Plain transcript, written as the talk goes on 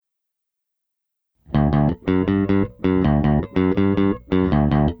Welcome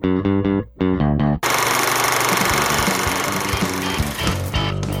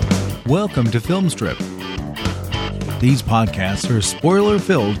to Filmstrip. These podcasts are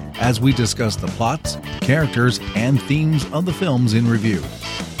spoiler-filled as we discuss the plots, characters, and themes of the films in review.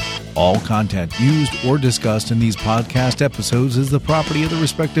 All content used or discussed in these podcast episodes is the property of the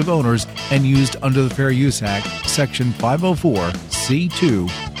respective owners and used under the Fair Use Act, Section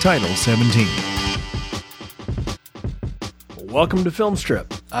 504(c)(2), Title 17. Welcome to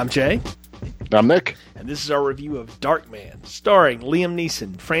Filmstrip. I'm Jay. I'm Nick. And this is our review of Darkman, starring Liam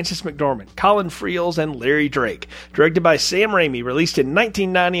Neeson, Frances McDormand, Colin Friels, and Larry Drake. Directed by Sam Raimi, released in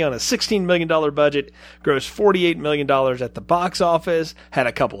 1990 on a $16 million budget, grossed $48 million at the box office, had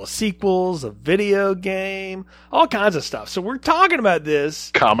a couple of sequels, a video game, all kinds of stuff. So we're talking about this.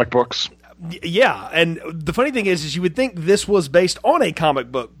 Comic books. Yeah, and the funny thing is you would think this was based on a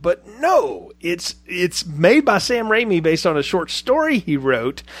comic book, but no, it's made by Sam Raimi based on a short story he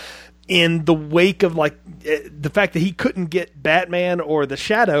wrote in the wake of the fact that he couldn't get Batman or The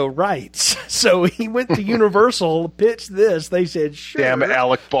Shadow rights. So he went to Universal, pitched this. They said, sure. Damn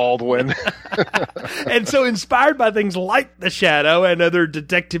Alec Baldwin. And so inspired by things like The Shadow and other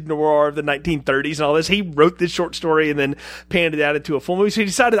detective noir of the 1930s and all this, he wrote this short story and then panned it out into a full movie. So he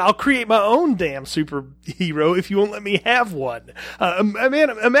decided, I'll create my own damn superhero if you won't let me have one.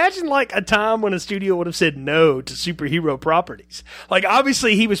 Imagine a time when a studio would have said no to superhero properties.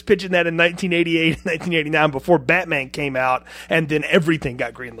 Obviously he was pitching that in 1988 and 1989 before Batman came out, and then everything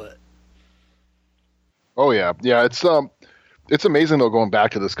got greenlit. Oh yeah, it's amazing though going back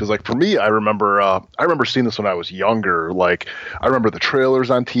to this because for me, I remember seeing this when I was younger. I remember the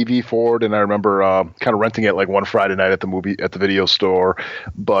trailers on TV for it, and I remember kind of renting it one Friday night at the video store.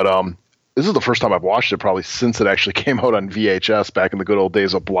 But this is the first time I've watched it probably since it actually came out on VHS back in the good old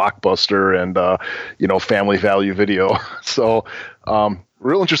days of Blockbuster and Family Value Video. So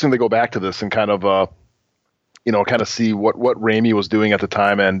real interesting to go back to this and kind of see what Raimi was doing at the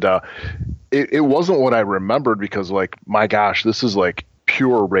time. And it wasn't what I remembered because, my gosh, this is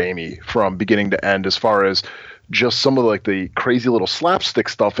pure Raimi from beginning to end as far as just some of the crazy little slapstick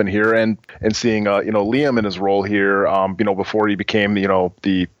stuff in here and seeing Liam in his role here before he became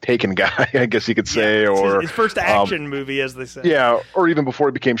the Taken guy, I guess you could say, or his first action movie, as they say. Yeah, or even before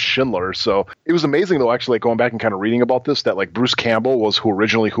he became Schindler. So it was amazing though, actually, going back and kind of reading about this, that Bruce Campbell was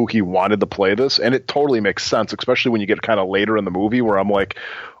who he wanted to play this, and it totally makes sense, especially when you get kind of later in the movie where I'm like,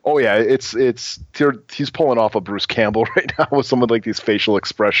 oh yeah, he's pulling off a Bruce Campbell right now with some of these facial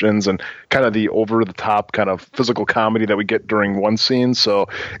expressions and kind of the over the top kind of physical comedy that we get during one scene. So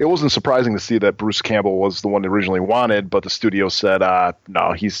it wasn't surprising to see that Bruce Campbell was the one they originally wanted, but the studio said,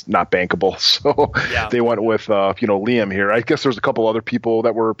 no, he's not bankable. So yeah. They went with Liam here. I guess there's a couple other people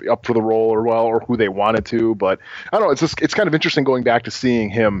that were up for the role or who they wanted to, but I don't know. It's kind of interesting going back to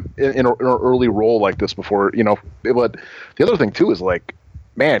seeing him in an early role like this before. But the other thing too is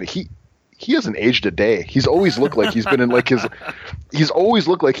man, he hasn't aged a day. He's always looked like he's been in he's always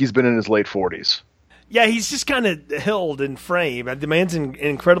looked like he's been in his late 40s. Yeah, he's just kind of held in frame. The man's in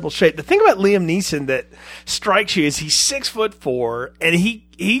incredible shape. The thing about Liam Neeson that strikes you is he's 6'4", and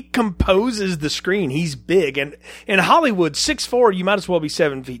he composes the screen. He's big, and in Hollywood, 6'4", you might as well be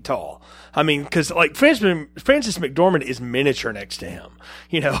 7 feet tall. I mean, because Frances McDormand is miniature next to him,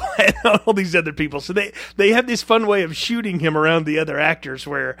 and all these other people. So they have this fun way of shooting him around the other actors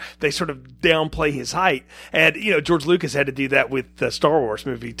where they sort of downplay his height. And George Lucas had to do that with the Star Wars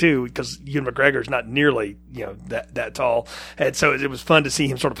movie too, because Ewan McGregor's not nearly that tall. And so it was fun to see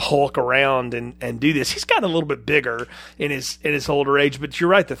him sort of hulk around and do this. He's gotten a little bit bigger in his older age, but you're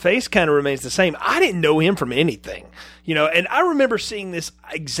right, the face kind of remains the same. I didn't know him from anything. And I remember seeing this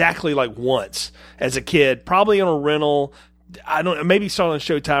exactly once as a kid, probably on a rental. I don't know, maybe saw it on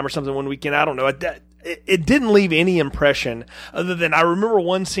Showtime or something one weekend. I don't know. It didn't leave any impression other than I remember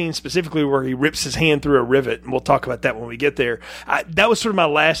one scene specifically where he rips his hand through a rivet, and we'll talk about that when we get there. That was sort of my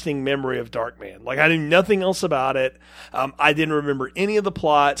lasting memory of Darkman. I knew nothing else about it. I didn't remember any of the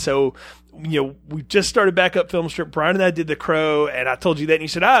plot. So, we just started back up Filmstrip. Brian and I did The Crow, and I told you that, and you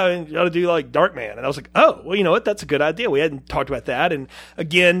said, you ought to do Darkman. And I was like, oh, well, you know what? That's a good idea. We hadn't talked about that. And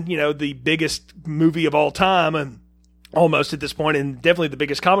again, the biggest movie of all time, and almost at this point, and definitely the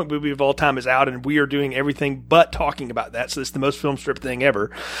biggest comic movie of all time is out, and we are doing everything but talking about that. So it's the most Filmstrip thing ever.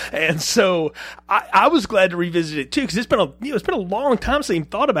 And so I was glad to revisit it too, because it's been a long time since I even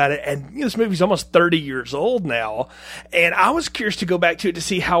thought about it. And this movie's almost 30 years old now, and I was curious to go back to it to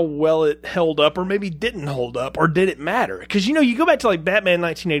see how well it held up, or maybe didn't hold up, or did it matter? Because you go back to Batman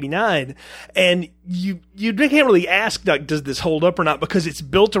 1989, and you can't really ask, like, does this hold up or not, because it's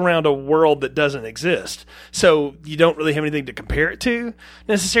built around a world that doesn't exist. So you don't really have anything to compare it to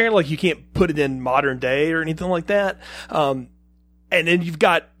necessarily. Like, you can't put it in modern day or anything like that. And then you've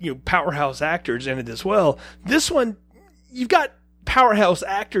got, powerhouse actors in it as well. This one, you've got powerhouse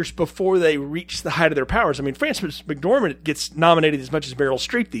actors before they reach the height of their powers. I mean, Frances McDormand gets nominated as much as Meryl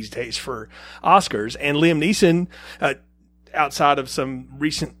Streep these days for Oscars, and Liam Neeson, outside of some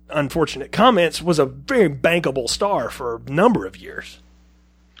recent unfortunate comments, was a very bankable star for a number of years.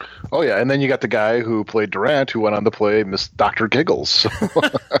 Oh, yeah. And then you got the guy who played Durant, who went on to play Miss Dr. Giggles.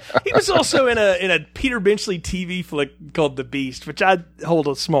 He was also in a Peter Benchley TV flick called The Beast, which I hold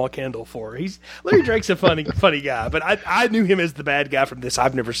a small candle for. Larry Drake's a funny guy, but I knew him as the bad guy from this.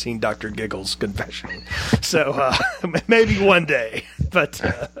 I've never seen Dr. Giggles' Confession. So maybe one day. But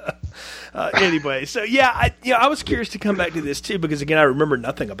anyway, so yeah, I was curious to come back to this too, because again, I remember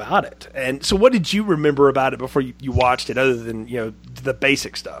nothing about it. And so what did you remember about it before you watched it, other than, the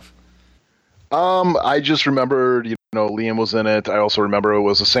basic stuff? I just remembered, Liam was in it. I also remember it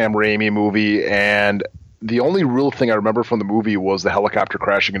was a Sam Raimi movie, and the only real thing I remember from the movie was the helicopter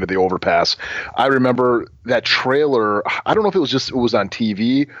crashing into the overpass. I remember that trailer. I don't know if it was on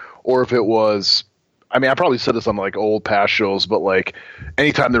TV or if it was, I mean, I probably said this on like old past shows, but like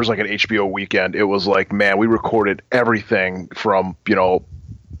anytime there was like an HBO weekend, it was like, man, we recorded everything from,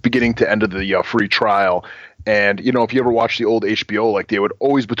 beginning to end of the free trial. And, if you ever watch the old HBO, like they would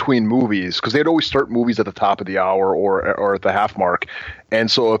always between movies, because they'd always start movies at the top of the hour or at the half mark. And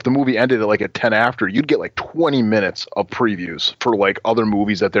so if the movie ended at 10 after, you'd get like 20 minutes of previews for like other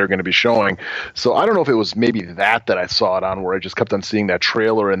movies that they're going to be showing. So I don't know if it was maybe that I saw it on, where I just kept on seeing that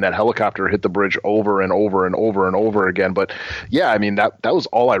trailer and that helicopter hit the bridge over and over and over and over again. But yeah, I mean, that was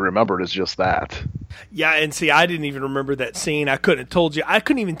all I remembered, is just that. Yeah, and see, I didn't even remember that scene. I couldn't have told you. I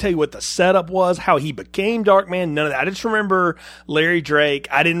couldn't even tell you what the setup was, how he became Darkman, none of that. I just remember Larry Drake.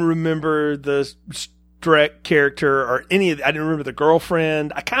 I didn't remember the Drake character or any of it. I didn't remember the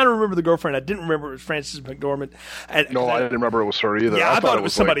girlfriend. I kind of remember the girlfriend. I didn't remember it was Frances McDormand. I didn't remember it was her either. Yeah, I thought it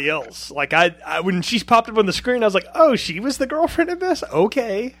was somebody else. Like, I when she popped up on the screen, I was like, oh, she was the girlfriend in this?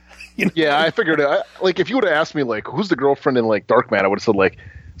 Okay. Yeah, I figured it. Like, if you would have asked me, like, who's the girlfriend in, like, Darkman, I would have said, like,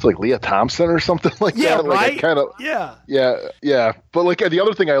 it's like Leah Thompson or something like that. Yeah, like, right? Yeah. But like the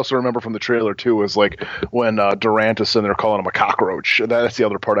other thing I also remember from the trailer too was like when Durant is in there calling him a cockroach. That's the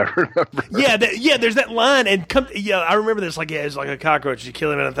other part I remember. Yeah, there's that line, and I remember this. Like, it's like a cockroach. You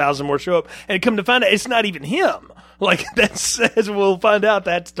kill him and 1,000 more show up, and come to find out, it's not even him. Like, as we'll find out,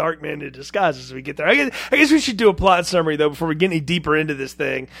 that's Darkman in disguise as we get there. I guess we should do a plot summary, though, before we get any deeper into this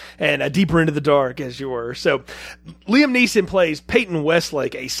thing, and deeper into the dark, as you were. So, Liam Neeson plays Peyton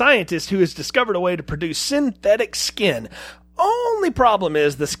Westlake, a scientist who has discovered a way to produce synthetic skin. Only problem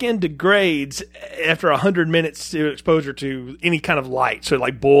is the skin degrades after 100 minutes to exposure to any kind of light. So it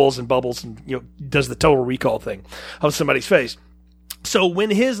like boils and bubbles and does the total recall thing of somebody's face. So when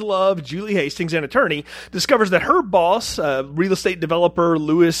his love, Julie Hastings, an attorney, discovers that her boss, real estate developer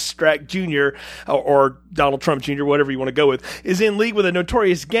Louis Strack Jr., or Donald Trump Jr., whatever you want to go with, is in league with a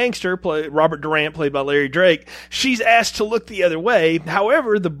notorious gangster, Robert Durant, played by Larry Drake, she's asked to look the other way.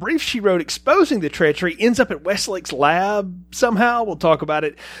 However, the brief she wrote exposing the treachery ends up at Westlake's lab somehow. We'll talk about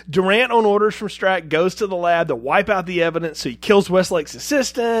it. Durant, on orders from Strack, goes to the lab to wipe out the evidence, so he kills Westlake's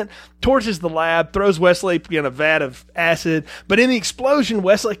assistant, torches the lab, throws Westlake in a vat of acid, but in the explosion,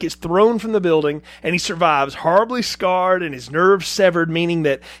 Westlake is thrown from the building, and he survives, horribly scarred and his nerves severed, meaning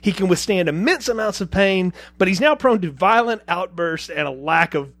that he can withstand immense amounts of pain, but he's now prone to violent outbursts and a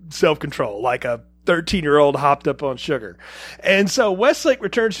lack of self-control, like a 13-year-old hopped up on sugar. And so Westlake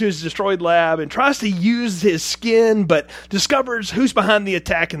returns to his destroyed lab and tries to use his skin, but discovers who's behind the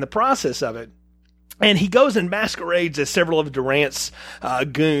attack in the process of it. And he goes and masquerades as several of Durant's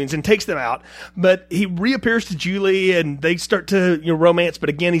goons and takes them out. But he reappears to Julie, and they start to romance. But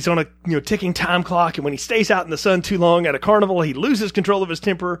again, he's on a ticking time clock. And when he stays out in the sun too long at a carnival, he loses control of his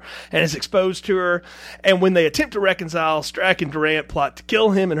temper and is exposed to her. And when they attempt to reconcile, Strack and Durant plot to kill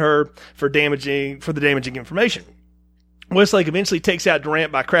him and her for the damaging information. Westlake eventually takes out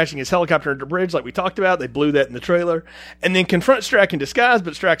Durant by crashing his helicopter into a bridge, like we talked about. They blew that in the trailer. And then confronts Strack in disguise,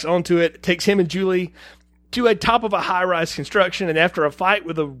 but Strack's onto it, takes him and Julie to a top of a high-rise construction, and after a fight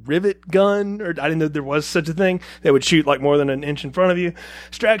with a rivet gun, or I didn't know there was such a thing, that would shoot like more than an inch in front of you,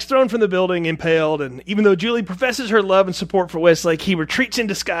 Strack's thrown from the building, impaled, and even though Julie professes her love and support for Westlake, he retreats in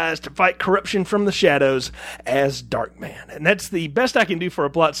disguise to fight corruption from the shadows as Darkman. And that's the best I can do for a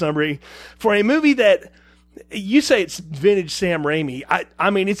plot summary for a movie that You say it's vintage Sam Raimi. I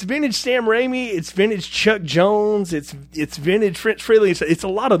mean, it's vintage Sam Raimi. It's vintage Chuck Jones. It's vintage French Freely. It's a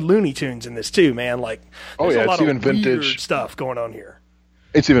lot of Looney Tunes in this too, man. Like, there's a lot it's even of weird vintage stuff going on here.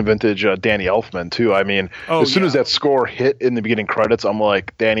 It's even vintage Danny Elfman too. I mean, as soon as that score hit in the beginning credits, I'm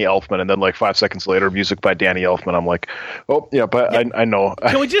like Danny Elfman, and then like 5 seconds later, music by Danny Elfman. I'm like, oh yeah, but yeah. I know.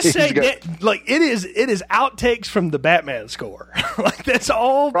 Can we just say that like it is outtakes from the Batman score? Like that's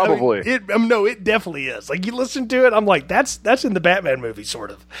all. Probably. No, it definitely is. Like you listen to it, I'm like that's in the Batman movie,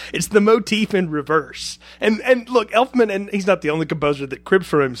 sort of. It's the motif in reverse. And look, Elfman, and he's not the only composer that cribs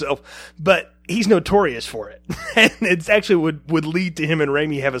for himself, but he's notorious for it. And it's actually would lead to him and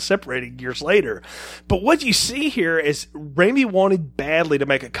Raimi having separated years later. But what you see here is Raimi wanted badly to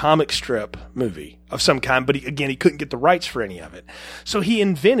make a comic strip movie of some kind, but he couldn't get the rights for any of it. So he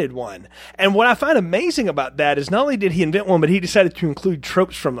invented one. And what I find amazing about that is not only did he invent one, but he decided to include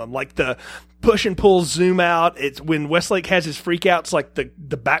tropes from them, like the push and pull zoom out. It's when Westlake has his freakouts, like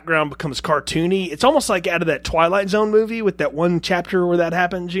the background becomes cartoony. It's almost like out of that Twilight Zone movie with that one chapter where that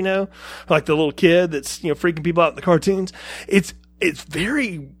happens, like the little kid that's, freaking people out in the cartoons. It's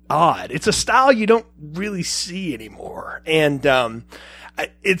very odd. It's a style you don't really see anymore. And,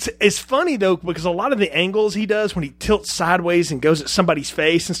 it's funny though, because a lot of the angles he does when he tilts sideways and goes at somebody's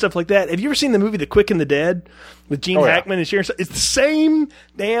face and stuff like that. Have you ever seen the movie The Quick and the Dead with Gene Hackman and Sharon? It's the same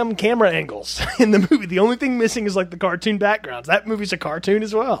damn camera angles in the movie. The only thing missing is like the cartoon backgrounds. That movie's a cartoon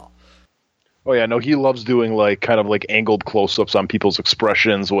as well. Oh yeah, no, he loves doing like kind of like angled close-ups on people's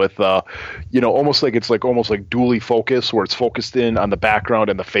expressions with, almost like dually focus, where it's focused in on the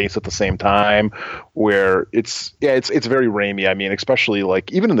background and the face at the same time. Where it's very Raimi. I mean, especially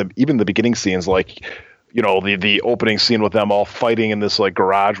like even the beginning scenes, like the opening scene with them all fighting in this like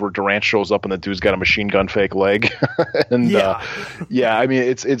garage where Durant shows up and the dude's got a machine gun fake leg. And I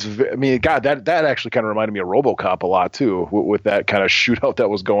mean, God, that actually kind of reminded me of RoboCop a lot too, with that kind of shootout that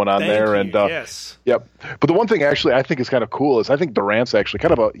was going on there. And yes. Yep. But the one thing actually I think is kind of cool is I think Durant's actually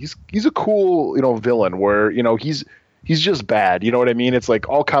kind of he's a cool, villain where, he's just bad. You know what I mean? It's like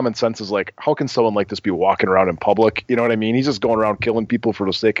all common sense is like, how can someone like this be walking around in public? You know what I mean? He's just going around killing people for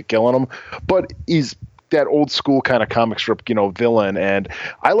the sake of killing them. But he's that old school kind of comic strip, villain. And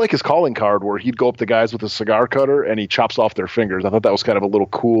I like his calling card where he'd go up to guys with a cigar cutter and he chops off their fingers. I thought that was kind of a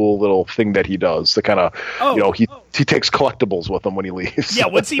cool little thing that he does to kind of, he takes collectibles with him when he leaves. Yeah.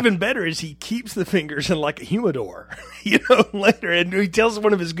 What's even better is he keeps the fingers in like a humidor, later. And he tells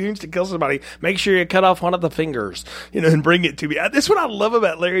one of his goons to kill somebody, make sure you cut off one of the fingers, and bring it to me. That's what I love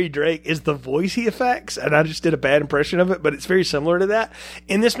about Larry Drake is the voice he affects. And I just did a bad impression of it, but it's very similar to that.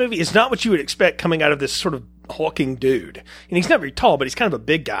 In this movie, it's not what you would expect coming out of this sort of hulking dude. And he's not very tall, but he's kind of a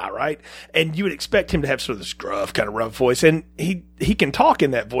big guy, right? And you would expect him to have sort of this gruff, kind of rough voice. And he can talk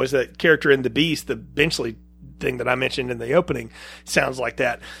in that voice. That character in The Beast, the Benchley thing that I mentioned in the opening, sounds like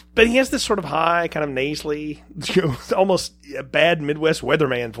that. But he has this sort of high, kind of nasally, almost a bad Midwest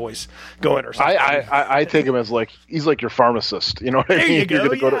weatherman voice going or something. I take him as like, he's like your pharmacist. You know what I mean? There you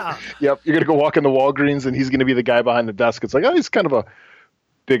go, you're going to go walk in the Walgreens and he's going to be the guy behind the desk. It's like, he's kind of a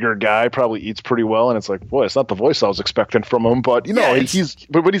bigger guy, probably eats pretty well, and it's like, boy, it's not the voice I was expecting from him, but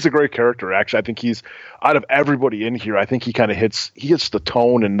he's a great character. Actually, I think he's, out of everybody in here, I think he kind of hits the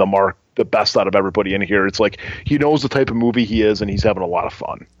tone and the mark the best out of everybody in here. It's like he knows the type of movie he is, and he's having a lot of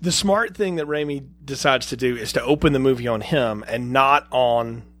fun. The smart thing that Raimi decides to do is to open the movie on him and not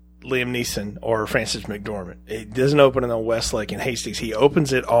on Liam Neeson or Frances McDormand. It doesn't open it on Westlake and Hastings. He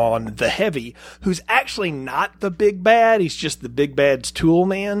opens it on the Heavy, who's actually not the big bad. He's just the big bad's tool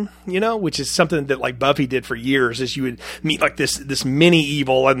man, which is something that like Buffy did for years, is you would meet like this mini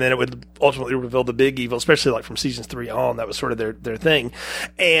evil and then it would ultimately reveal the big evil, especially like from seasons 3 on. That was sort of their thing.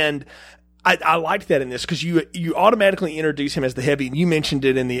 And I liked that in this because you automatically introduce him as the Heavy. And you mentioned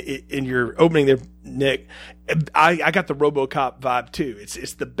it in your opening there, Nick. I got the RoboCop vibe too.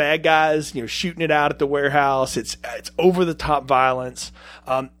 It's the bad guys, shooting it out at the warehouse. It's over the top violence.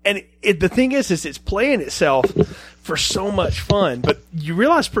 And the thing is it's playing itself for so much fun, but you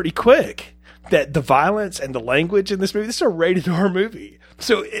realize pretty quick that the violence and the language in this movie, this is a rated R movie.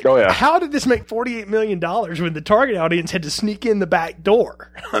 So how did this make $48 million when the target audience had to sneak in the back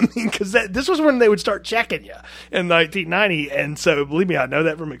door? I mean, because this was when they would start checking you in 1990. And so believe me, I know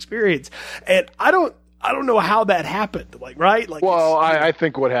that from experience. And I don't know how that happened. Like, right? Like, well, I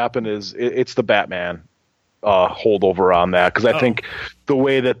think what happened is it's the Batman holdover on that. Because I think the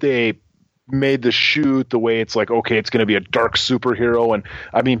way that they made the shoot, the way it's like, okay, it's going to be a dark superhero. And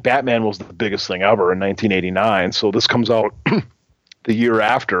I mean, Batman was the biggest thing ever in 1989. So this comes out the year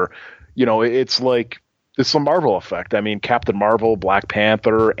after, it's like it's a Marvel effect. I mean, Captain Marvel, Black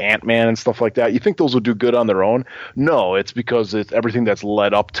Panther, Ant-Man, and stuff like that. You think those would do good on their own? No, it's because it's everything that's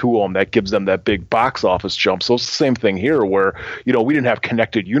led up to them that gives them that big box office jump. So it's the same thing here, where we didn't have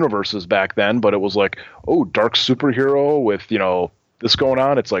connected universes back then, but it was like, oh, dark superhero with this going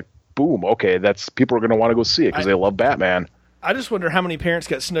on. It's like, boom, okay, that's people are going to want to go see it because they love Batman. I just wonder how many parents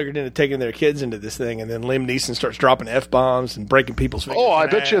got snuggered into taking their kids into this thing, and then Liam Neeson starts dropping F-bombs and breaking people's fingers. Oh, I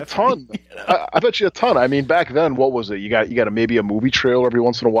bet you a ton. I bet you a ton. I mean, back then, what was it? You got maybe a movie trailer every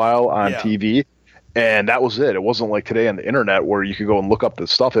once in a while on TV, and that was it. It wasn't like today on the internet where you could go and look up the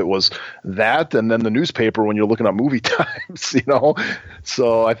stuff. It was that, and then the newspaper when you're looking at movie times,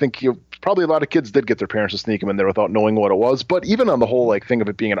 So I think probably a lot of kids did get their parents to sneak them in there without knowing what it was. But even on the whole thing of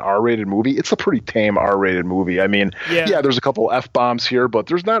it being an R-rated movie, it's a pretty tame R-rated movie. I mean, there's a couple F-bombs here, but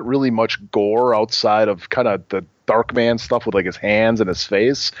there's not really much gore outside of kind of the Darkman stuff with his hands and his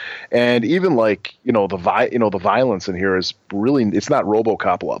face. And even the violence in here is really, it's not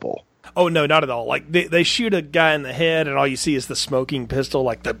RoboCop level. Oh, no, not at all. Like, they shoot a guy in the head, and all you see is the smoking pistol,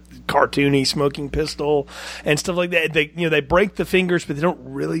 like the cartoony smoking pistol and stuff like that. They break the fingers, but they don't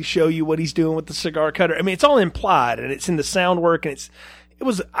really show you what he's doing with the cigar cutter. I mean, it's all implied, and it's in the sound work, and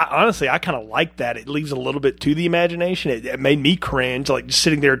honestly, I kind of like that. It leaves a little bit to the imagination. It made me cringe, like just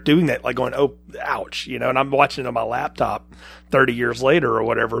sitting there doing that, like going, oh, ouch, and I'm watching it on my laptop 30 years later or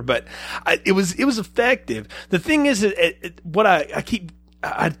whatever. But it was effective. The thing is, what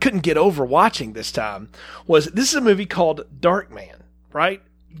I couldn't get over watching this time was this is a movie called Darkman, right?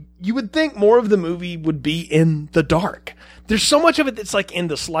 You would think more of the movie would be in the dark. There's so much of it that's like in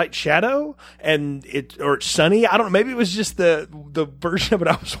the slight shadow or it's sunny. I don't know. Maybe it was just the version of it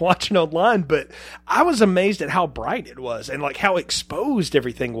I was watching online, but I was amazed at how bright it was and like how exposed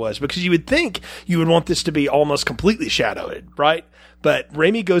everything was, because you would think you would want this to be almost completely shadowed, right? But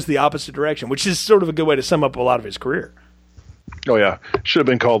Raimi goes the opposite direction, which is sort of a good way to sum up a lot of his career. Oh yeah, should have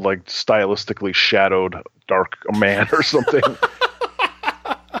been called like stylistically shadowed Dark Man or something.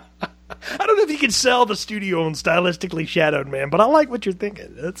 I don't know if you could sell the studio on stylistically shadowed man, but I like what you're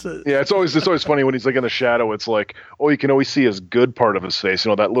thinking. It's always funny when he's like in the shadow. It's like, oh, you can always see his good part of his face,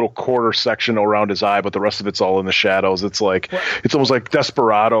 that little quarter section around his eye, but the rest of it's all in the shadows. It's like it's almost like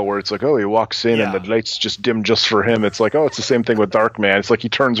Desperado, where it's like, oh, he walks in and the lights just dim just for him. It's like, oh, it's the same thing with Darkman. It's like he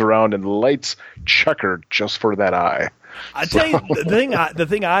turns around and the lights checkered just for that eye. I tell you, the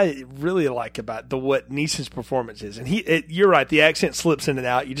thing I really like about what Neeson's performance is, and you're right, the accent slips in and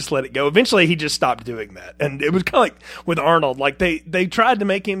out. You just let it go. Eventually, he just stopped doing that, and it was kind of like with Arnold. Like they tried to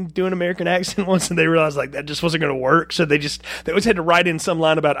make him do an American accent once, and they realized like that just wasn't going to work. So they always had to write in some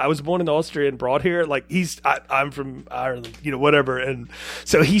line about I was born in Austria and brought here. Like I'm from Ireland, whatever. And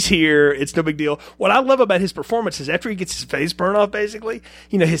so he's here. It's no big deal. What I love about his performance is after he gets his face burned off, basically,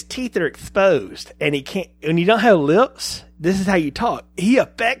 his teeth are exposed, and he can't. And you don't have lips. This is how you talk. He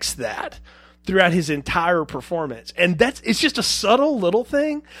affects that throughout his entire performance. And it's just a subtle little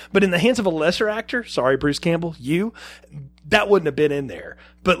thing, but in the hands of a lesser actor, sorry, Bruce Campbell, that wouldn't have been in there.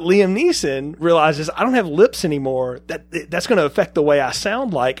 But Liam Neeson realizes I don't have lips anymore. That's going to affect the way I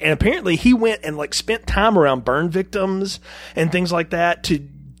sound like. And apparently he went and like spent time around burn victims and things like that to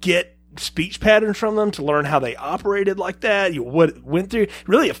get speech patterns from them, to learn how they operated like that. What went through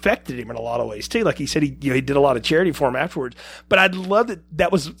really affected him in a lot of ways too. Like he said, he did a lot of charity for him afterwards. But I'd love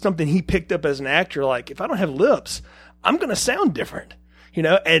that was something he picked up as an actor. Like, if I don't have lips, I'm going to sound different,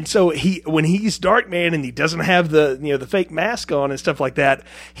 And so when he's Darkman and he doesn't have the fake mask on and stuff like that,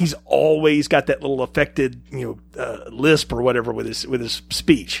 he's always got that little affected lisp or whatever with his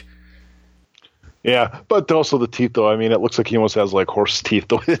speech. Yeah, but also the teeth, though. I mean, it looks like he almost has like horse teeth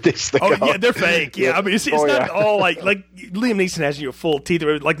the way that they stick out. Oh yeah, they're fake. Yeah, I mean, it's not all like Liam Neeson has full teeth.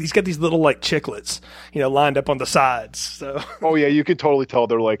 Like he's got these little like chiclets, lined up on the sides. So. Oh yeah, you could totally tell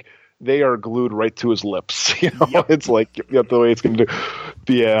they are glued right to his lips. Yep. It's like the way it's going to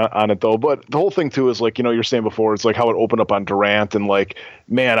be on it though. But the whole thing too is like, you're saying before, it's like how it opened up on Durant, and like,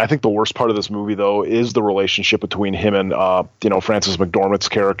 man, I think the worst part of this movie though is the relationship between him and Frances McDormand's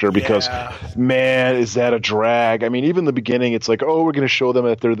character, because man, is that a drag. I mean, even the beginning, it's like, oh, we're going to show them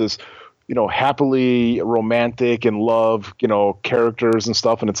that they're this happily romantic and love, characters and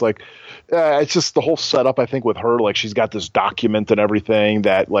stuff. And it's like, it's just the whole setup, I think, with her, like she's got this document and everything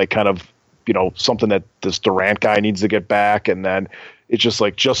that like kind of, something that this Durant guy needs to get back. And then it just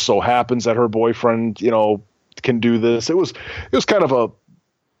so happens that her boyfriend, can do this. It was kind of a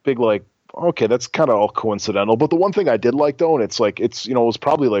big, like, okay, that's kind of all coincidental. But the one thing I did like though, and it was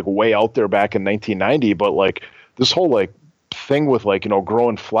probably like way out there back in 1990, but like this whole like thing with like,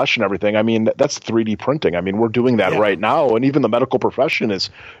 growing flesh and everything. I mean, that's 3D printing. I mean, we're doing that right now. And even the medical profession is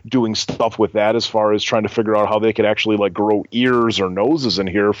doing stuff with that as far as trying to figure out how they could actually like grow ears or noses in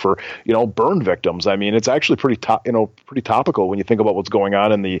here for, burn victims. I mean, it's actually pretty topical when you think about what's going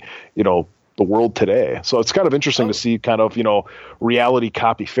on in the world today. So it's kind of interesting to see kind of, reality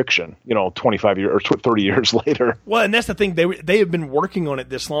copy fiction, 25 years or 30 years later. Well, and that's the thing. They have been working on it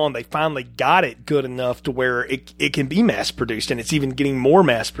this long. They finally got it good enough to where it can be mass produced, and it's even getting more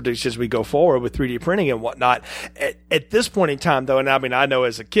mass produced as we go forward with 3D printing and whatnot. At this point in time, though, and I mean, I know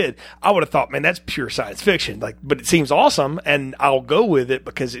as a kid, I would have thought, man, that's pure science fiction. But it seems awesome, and I'll go with it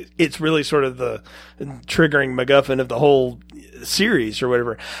because it's really sort of the triggering MacGuffin of the whole series or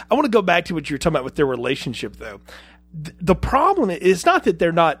whatever. I want to go back to what you were talking about with their relationship, though. The problem is not that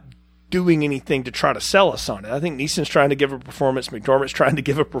they're not doing anything to try to sell us on it. I think Neeson's trying to give a performance. McDormand's trying to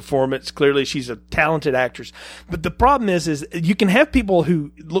give a performance. Clearly, she's a talented actress. But the problem is you can have people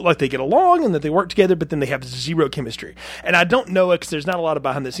who look like they get along and that they work together, but then they have zero chemistry. And I don't know it because there's not a lot of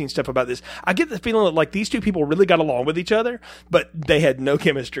behind-the-scenes stuff about this. I get the feeling that like these two people really got along with each other, but they had no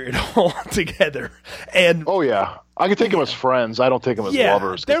chemistry at all together. And oh yeah. I can take them as friends. I don't take them as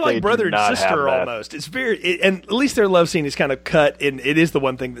lovers. They're like brother and sister almost. It's and at least their love scene is kind of cut, and it is the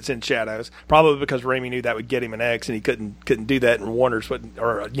one thing that's in shadows. Probably because Raimi knew that would get him an X, and he couldn't do that,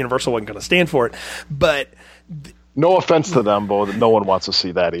 and Universal wasn't going to stand for it. But no offense to them, but no one wants to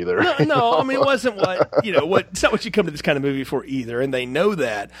see that either. No, I mean it wasn't it's not what you come to this kind of movie for either, and they know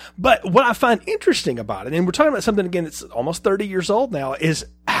that. But what I find interesting about it, and we're talking about something again that's almost 30 years old now, is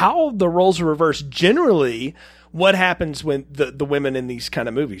how the roles are reversed generally. What happens when the women in these kind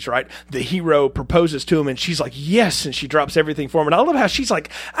of movies, right? The hero proposes to him and she's like, yes, and she drops everything for him. And I love how she's like,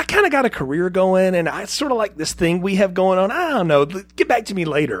 I kind of got a career going and I sort of like this thing we have going on. I don't know, get back to me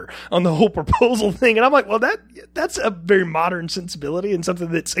later on the whole proposal thing. And I'm like, well, that's a very modern sensibility and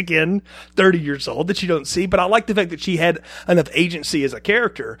something that's, again, 30 years old that you don't see. But I like the fact that she had enough agency as a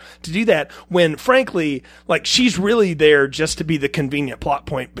character to do that when, frankly, like she's really there just to be the convenient plot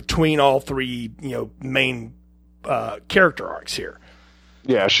point between all three, main character arcs here.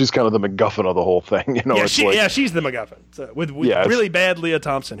 Yeah, she's kind of the MacGuffin of the whole thing. She's the MacGuffin. So with really bad Leah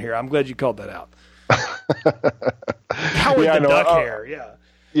Thompson here. I'm glad you called that out. Howard the Duck hair, yeah.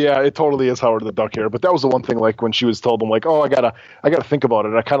 Yeah, it totally is Howard the Duck hair. But that was the one thing, like when she was told them, like, oh, I gotta think about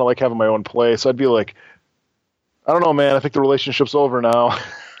it. I kind of like having my own place. I'd be like, I don't know, man. I think the relationship's over now.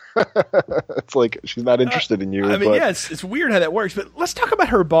 It's like she's not interested in you. I mean, it's weird how that works. But let's talk about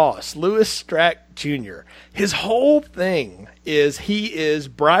her boss, Louis Strack Jr. His whole thing is he is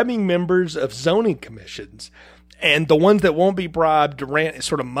bribing members of zoning commissions, and the ones that won't be bribed, Durant is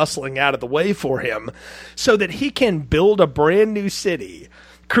sort of muscling out of the way for him so that he can build a brand new city,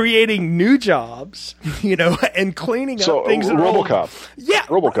 creating new jobs, and cleaning up things that are RoboCop. Old. Yeah,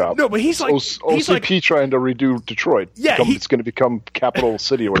 RoboCop. No, but he's like OCP trying to redo Detroit. Yeah, it's going to become Capital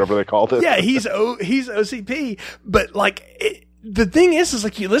City or whatever they called it. Yeah, he's OCP. But like the thing is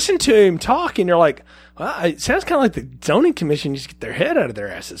like you listen to him talk and you're like, well, it sounds kind of like the zoning commission needs to get their head out of their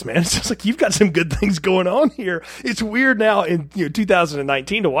asses, man. It sounds like you've got some good things going on here. It's weird now in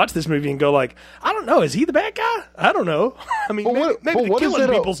 2019 to watch this movie and go like, I don't know, is he the bad guy? I don't know. I mean, maybe the killing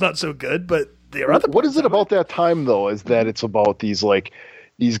people's not so good, but there are other. What is it about that time though? Is that it's about these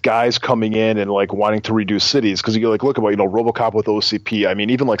guys coming in and like wanting to redo cities because you like look about RoboCop with OCP. I mean,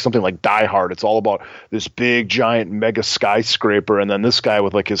 even like something like Die Hard, it's all about this big giant mega skyscraper, and then this guy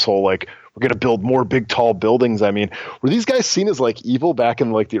with like his whole like we're going to build more big tall buildings. I mean, were these guys seen as like evil back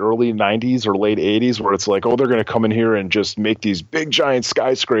in like the early 90s or late 80s where it's like, oh, they're going to come in here and just make these big giant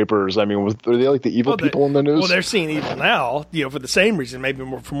skyscrapers? I mean, were they like the evil people in the news? Well, they're seen evil now, for the same reason, maybe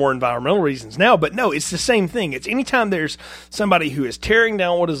for more environmental reasons now. But no, it's the same thing. It's anytime there's somebody who is tearing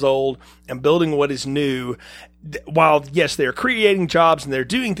down what is old and building what is new, while yes, they're creating jobs and they're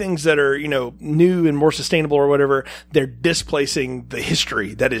doing things that are, new and more sustainable or whatever, they're displacing the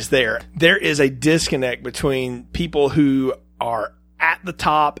history that is there. There is a disconnect between people who are at the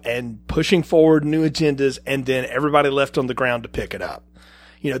top and pushing forward new agendas and then everybody left on the ground to pick it up.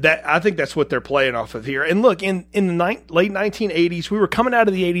 That I think that's what they're playing off of here. And look, in the late 1980s, we were coming out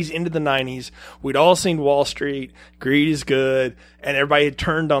of the 80s into the 90s. We'd all seen Wall Street, greed is good, and everybody had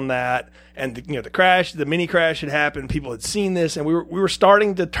turned on that. And the mini crash had happened. People had seen this, and we were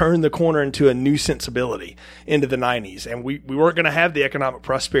starting to turn the corner into a new sensibility into the 90s. And we weren't going to have the economic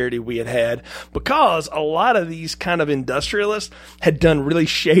prosperity we had because a lot of these kind of industrialists had done really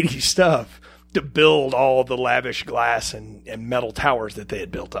shady stuff to build all the lavish glass and metal towers that they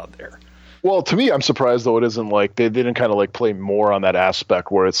had built out there. Well, to me, I'm surprised though it isn't like they didn't kind of like play more on that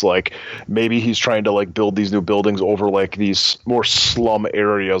aspect where it's like maybe he's trying to like build these new buildings over like these more slum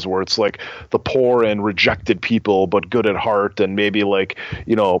areas where it's like the poor and rejected people but good at heart, and maybe like,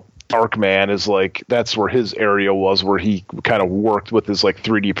 you know, Darkman is like that's where his area was, where he kind of worked with his like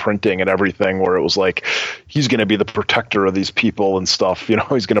 3D printing and everything, where it was like he's going to be the protector of these people and stuff, you know,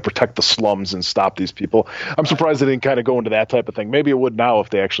 he's going to protect the slums and stop these people. I'm surprised they didn't kind of go into that type of thing. Maybe it would now if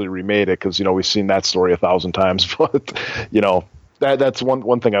they actually remade it, because, you know, we've seen that story 1,000 times. But, you know, that's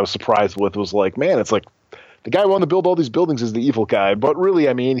one thing I was surprised with, was like, man, it's like the guy who wanted to build all these buildings is the evil guy. But really,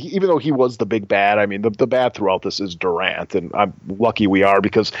 I mean, even though he was the big bad, I mean, the bad throughout this is Durant. And I'm lucky we are,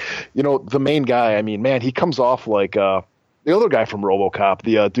 because, you know, the main guy, I mean, man, he comes off like the other guy from RoboCop,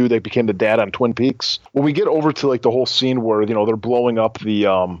 the dude that became the dad on Twin Peaks. When we get over to like the whole scene where, you know, they're blowing up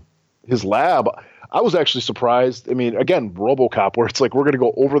the his lab, I was actually surprised. I mean, again, RoboCop, where it's like we're going to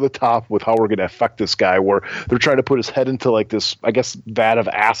go over the top with how we're going to affect this guy, where they're trying to put his head into like this, I guess, vat of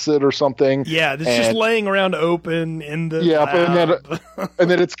acid or something. Yeah, it's just laying around open in the lab.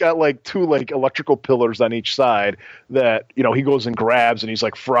 And then it's got like two like electrical pillars on each side that, you know, he goes and grabs, and he's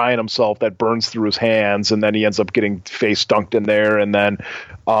like frying himself. That burns through his hands, and then he ends up getting face dunked in there. And then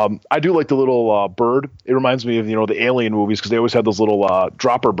I do like the little bird. It reminds me of, you know, the Alien movies, because they always have those little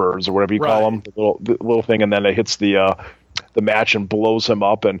dropper birds or whatever you call them. The little thing, and then it hits the match and blows him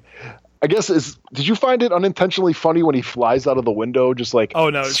up. And I guess did you find it unintentionally funny when he flies out of the window, just like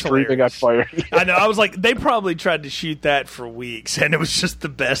screaming on fire? I know. I was like, they probably tried to shoot that for weeks, and it was just the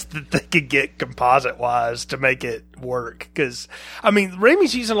best that they could get composite wise to make it work. Because I mean,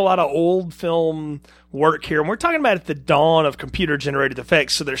 Raimi's using a lot of old film work here, and we're talking about at the dawn of computer generated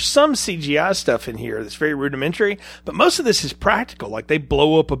effects, so there's some CGI stuff in here that's very rudimentary, but most of this is practical. Like, they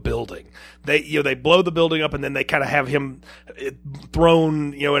blow up a building, they blow the building up, and then they kind of have him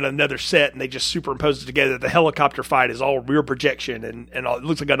thrown, you know, in another set, and they just superimpose it together. The helicopter fight is all rear projection, and it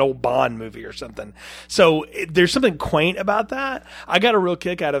looks like an old Bond movie or something. So there's something quaint about that. I got a real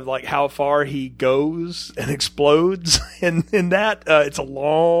kick out of like how far he goes and explodes in that. It's a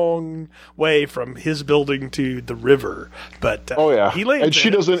long way from his building to the river, but he lands,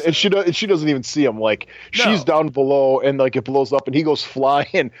 and she doesn't even see him. Like, she's down below, and like it blows up, and he goes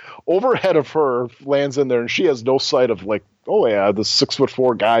flying overhead of her, lands in there, and she has no sight of like, oh yeah, the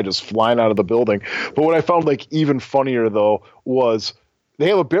 6'4" guy just flying out of the building. But what I found like even funnier though was they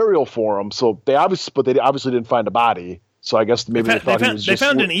have a burial for him, so they obviously didn't find a body. So I guess maybe they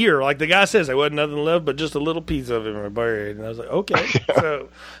found an ear. Like the guy says, there wasn't nothing left but just a little piece of him buried. And I was like, okay. So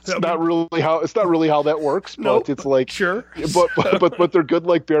it's not really how that works. But nope, it's like, sure. But they're good,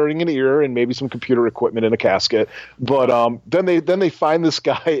 like burying an ear and maybe some computer equipment in a casket. But then they find this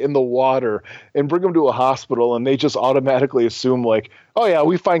guy in the water and bring him to a hospital, and they just automatically assume like, oh yeah,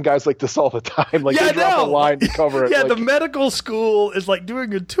 we find guys like this all the time. Like, they drop a line to cover it. Yeah, like, the medical school is like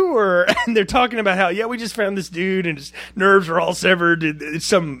doing a tour, and they're talking about how, we just found this dude and his nerves are all severed. It's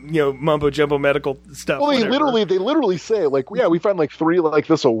some, you know, mumbo jumbo medical stuff. Well, they literally say like, yeah, we find like 3 like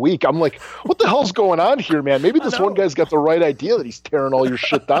this a week. I'm like, what the hell's going on here, man? Maybe this one guy's got the right idea that he's tearing all your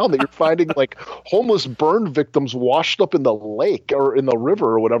shit down, that you're finding like homeless burn victims washed up in the lake or in the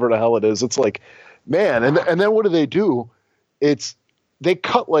river or whatever the hell it is. It's like, man, and then what do? They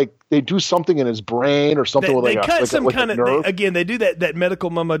cut, like, they do something in his brain or something with like a nerve. They do that medical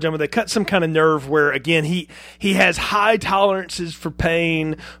mumbo jumbo. They cut some kind of nerve where, again, he has high tolerances for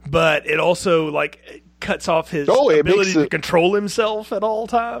pain, but it also like cuts off his ability to control himself at all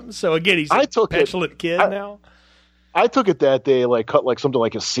times. So again, he's a petulant kid now. I took it that they like cut like something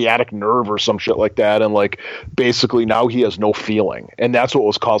like a sciatic nerve or some shit like that, and like basically now he has no feeling, and that's what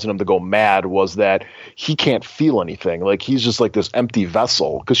was causing him to go mad, was that he can't feel anything. Like, he's just like this empty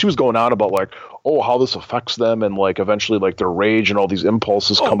vessel, because she was going on about like, oh, how this affects them, and like eventually like their rage and all these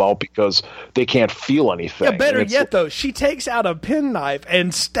impulses come out because they can't feel anything. Yeah, better yet though, she takes out a penknife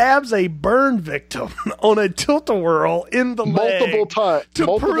and stabs a burn victim on a tilt-a-whirl in the multiple times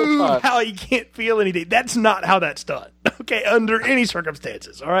to prove how he can't feel anything. That's not how that's done. Okay, under any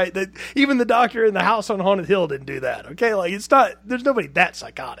circumstances. All right, even the doctor in the house on Haunted Hill didn't do that. Okay, like, it's not. There's nobody that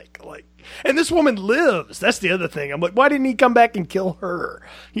psychotic. Like, and this woman lives. That's the other thing. I'm like, why didn't he come back and kill her?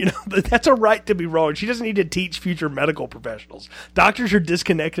 You know, that's a right to be wrong. She doesn't need to teach future medical professionals. Doctors are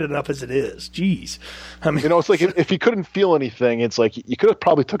disconnected enough as it is. Jeez, I mean, you know, it's like if he couldn't feel anything, it's like you could have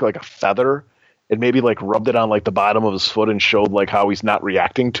probably took like a feather and maybe like rubbed it on like the bottom of his foot and showed like how he's not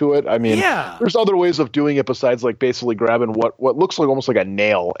reacting to it. I mean, there's other ways of doing it besides like basically grabbing what looks like almost like a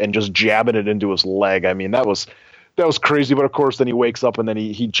nail and just jabbing it into his leg. I mean, that was crazy. But of course, then he wakes up and then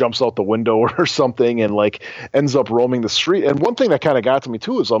he jumps out the window or something and like ends up roaming the street. And one thing that kind of got to me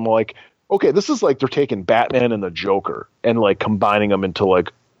too is I'm like, okay, this is like they're taking Batman and the Joker and like combining them into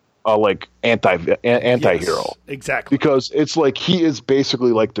like a like anti-hero. Yes, exactly. Because it's like he is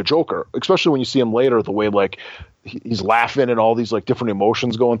basically like the Joker, especially when you see him later, the way like he's laughing and all these like different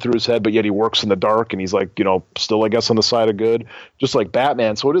emotions going through his head, but yet he works in the dark and he's like, you know, still I guess on the side of good, just like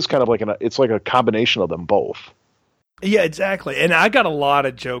Batman. So it is kind of like it's like a combination of them both. Yeah, exactly. And I got a lot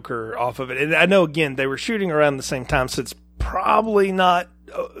of Joker off of it. And I know, again, they were shooting around the same time, so it's probably not,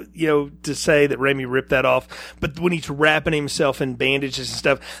 to say that Raimi ripped that off. But when he's wrapping himself in bandages and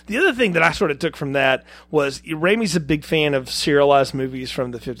stuff, the other thing that I sort of took from that was Raimi's a big fan of serialized movies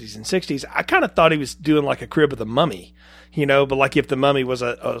from the 50s and 60s. I kind of thought he was doing like a Crib of the Mummy. But like if the Mummy was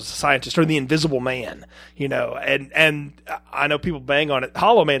a scientist, or the Invisible Man, and I know people bang on it.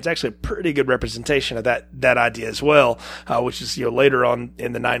 Hollow Man's actually a pretty good representation of that idea as well, which is, later on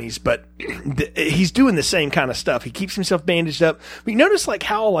in the 90s, but he's doing the same kind of stuff. He keeps himself bandaged up. But you notice like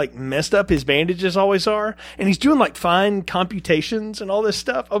how like messed up his bandages always are, and he's doing like fine computations and all this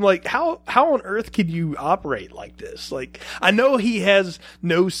stuff. I'm like, how on earth could you operate like this? Like, I know he has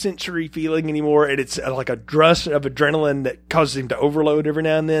no sensory feeling anymore, and it's like a drush of adrenaline that causes him to overload every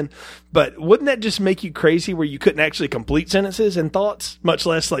now and then. But wouldn't that just make you crazy where you couldn't actually complete sentences and thoughts, much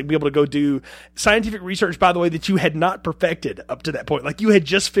less like be able to go do scientific research, by the way, that you had not perfected up to that point? Like you had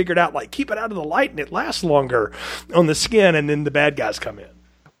just figured out, like, keep it out of the light and it lasts longer on the skin, and then the bad guys come in.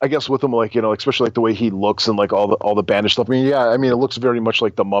 I guess with him, like, especially like the way he looks and like all the bandage stuff. I mean, it looks very much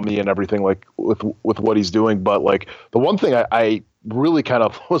like the Mummy and everything, like with what he's doing. But like the one thing I really kind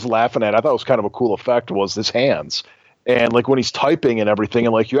of was laughing at, I thought was kind of a cool effect, was his hands. And like when he's typing and everything,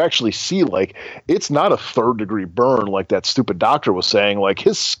 and like you actually see like it's not a 3rd degree burn like that stupid doctor was saying. Like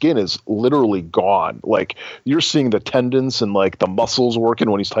his skin is literally gone. Like you're seeing the tendons and like the muscles working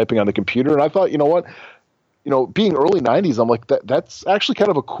when he's typing on the computer. And I thought, you know what? Being early 90s, I'm like, that's actually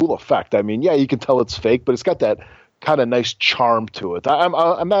kind of a cool effect. I mean, yeah, you can tell it's fake, but it's got that kind of nice charm to it.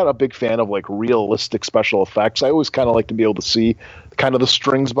 I'm not a big fan of like realistic special effects. I always kind of like to be able to see kind of the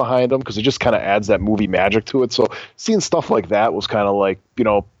strings behind them, because it just kind of adds that movie magic to it. So seeing stuff like that was kind of like,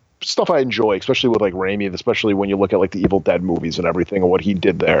 stuff I enjoy, especially with like Raimi, especially when you look at like the Evil Dead movies and everything and what he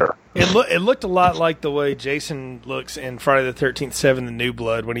did there. It looked a lot like the way Jason looks in Friday the 13th, 7, The New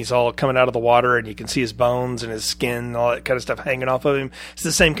Blood, when he's all coming out of the water and you can see his bones and his skin and all that kind of stuff hanging off of him. It's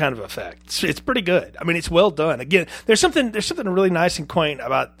the same kind of effect. It's pretty good. I mean, it's well done. Again, there's something really nice and quaint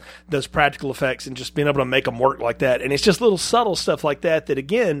about those practical effects and just being able to make them work like that. And it's just little subtle stuff like that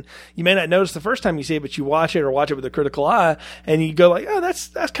again, you may not notice the first time you see it, but you watch it with a critical eye and you go like, oh, that's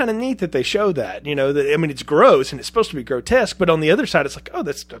kind of neat that they show that. It's gross and it's supposed to be grotesque, but on the other side, it's like, oh,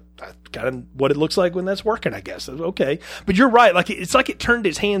 that's kind of what it looks like when that's working, I guess. Okay. But you're right. Like it's like it turned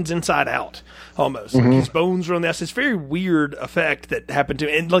his hands inside out almost. Mm-hmm. Like his bones were on this. It's very weird effect that happened to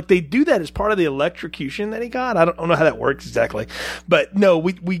him. And like they do that as part of the electrocution that he got. I don't know how that works exactly, but no,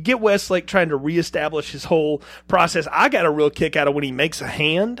 we get Westlake trying to reestablish his whole process. I got a real kick out of when he makes a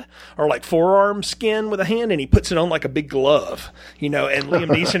hand or like forearm skin with a hand and he puts it on like a big glove, and Liam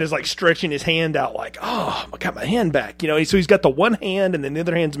Neeson is like stretching his hand out like, oh, I got my hand back, so he's got the one hand and then the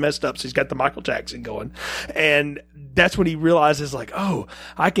other hand's messed up, so he's got the Michael Jackson going, and that's when he realizes like, oh,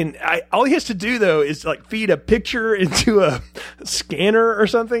 all he has to do though is like feed a picture into a scanner or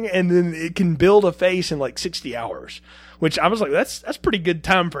something, and then it can build a face in like 60 hours. Which I was like, that's pretty good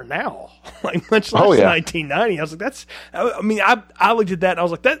time for now. Like much less 1990. I was like, I looked at that and I was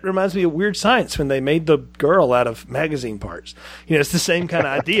like, that reminds me of Weird Science when they made the girl out of magazine parts. It's the same kind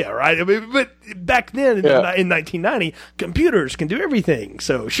of idea, right? I mean, but back then in 1990, computers can do everything.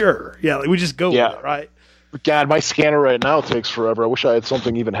 So sure, yeah, like we just go with it, right? God, my scanner right now takes forever. I wish I had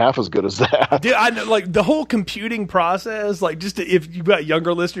something even half as good as that. Dude, I know, like the whole computing process, like if you've got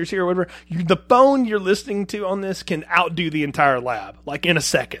younger listeners here or whatever, the phone you're listening to on this can outdo the entire lab, like in a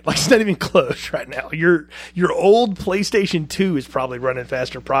second. Like it's not even close right now. Your old PlayStation 2 is probably running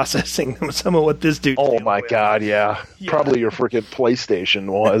faster processing than some of what this dude. Oh my God, yeah. Probably your freaking PlayStation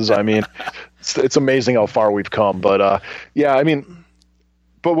was. I mean, it's amazing how far we've come. But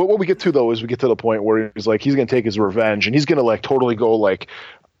But what we get to, though, is we get to the point where he's like, he's going to take his revenge and he's going to like totally go like,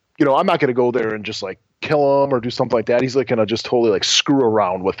 I'm not going to go there and just like kill them or do something like that. He's like going to just totally like screw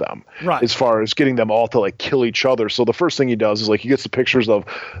around with them, right, as far as getting them all to like kill each other. So the first thing he does is like he gets the pictures of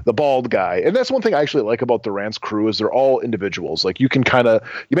the bald guy. And that's one thing I actually like about Durant's crew is they're all individuals. Like you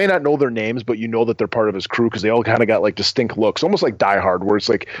may not know their names, but you know that they're part of his crew because they all kind of got like distinct looks, almost like Die Hard, where it's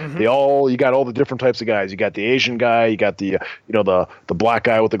like you got all the different types of guys. You got the Asian guy, you got the black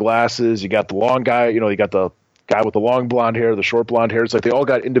guy with the glasses, you got the long guy, you got the guy with the long blonde hair, the short blonde hair. It's like they all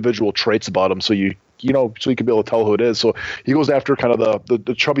got individual traits about them, so you so he could be able to tell who it is. So he goes after kind of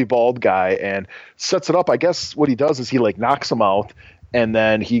the chubby bald guy and sets it up. I guess what he does is he like knocks him out. And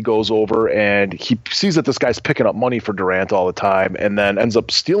then he goes over and he sees that this guy's picking up money for Durant all the time, and then ends up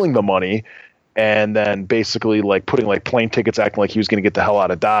stealing the money, and then basically like putting like plane tickets, acting like he was going to get the hell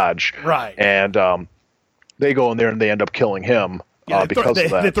out of Dodge. Right. And they go in there and they end up killing him. Because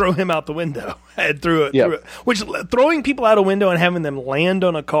of that. They throw him out the window and through it. Which throwing people out a window and having them land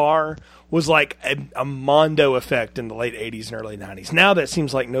on a car was like a Mondo effect in the late 80s and early 90s. Now that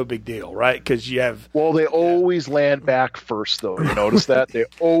seems like no big deal, right? Because you have... Well, they always land back first, though. You notice that? They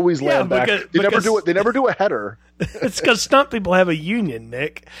always land back. They never do it. They never do a header. It's because stunt people have a union,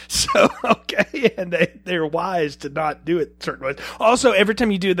 Nick. So, okay, and they're wise to not do it certain ways. Also, every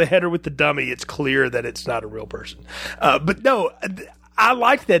time you do the header with the dummy, it's clear that it's not a real person. But no... I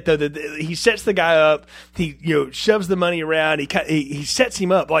like that though. That he sets the guy up. He shoves the money around. He sets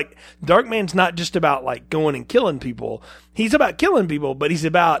him up. Like Darkman's not just about like going and killing people. He's about killing people, but he's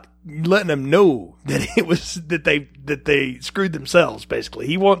about letting them know that it was that they screwed themselves. Basically,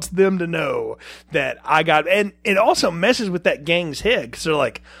 he wants them to know that I got. And it also messes with that gang's head because they're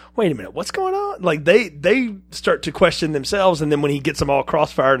like, wait a minute, what's going on? Like they start to question themselves, and then when he gets them all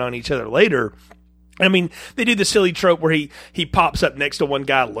crossfired on each other later. I mean, they do the silly trope where he pops up next to one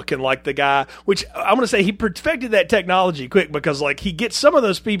guy looking like the guy, which I'm going to say he perfected that technology quick because, like, he gets some of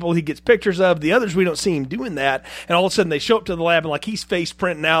those people he gets pictures of. The others, we don't see him doing that. And all of a sudden, they show up to the lab and, like, he's face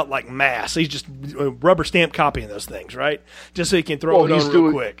printing out, like, mass. He's just rubber stamp copying those things, right? Just so he can throw it on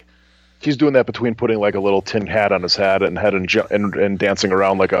real quick. He's doing that between putting like a little tin hat on his head and dancing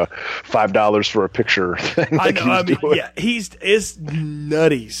around like a $5 for a picture thing. It's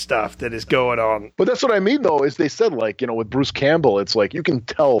nutty stuff that is going on. But that's what I mean, though, is they said like with Bruce Campbell, it's like you can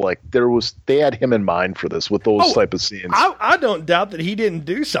tell like they had him in mind for this with those type of scenes. I don't doubt that he didn't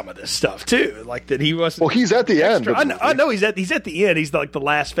do some of this stuff too, like that he wasn't. Well, he's at the end. I know he's at the end. He's like the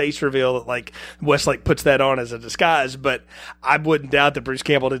last face reveal that like Westlake puts that on as a disguise. But I wouldn't doubt that Bruce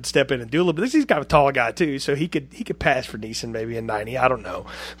Campbell didn't step in and do a little bit. He's kind of a tall guy too, so he could pass for Neeson maybe in 90. I don't know,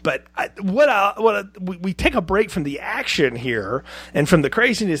 but we take a break from the action here and from the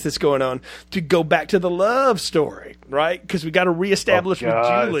craziness that's going on to go back to the love story, right? Because we got to reestablish with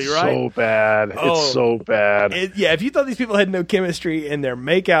Julie, it's right? So bad, it's so bad. If you thought these people had no chemistry in their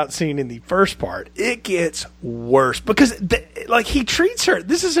makeout scene in the first part, it gets worse because he treats her.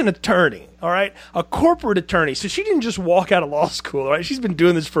 This is an attorney. All right, a corporate attorney. So she didn't just walk out of law school, right? She's been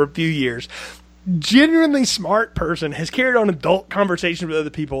doing this for a few years. Genuinely smart person, has carried on adult conversations with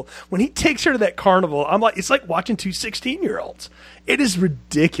other people. When he takes her to that carnival, I'm like, it's like watching two 16-year-olds. It is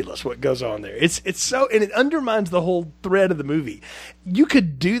ridiculous what goes on there. It's so, and it undermines the whole thread of the movie. You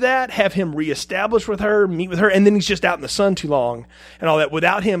could do that, have him reestablish with her, meet with her, and then he's just out in the sun too long and all that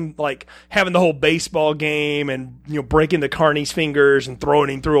without him like having the whole baseball game and breaking the Carney's fingers and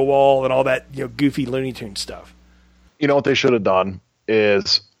throwing him through a wall and all that goofy Looney Tunes stuff. You know what they should have done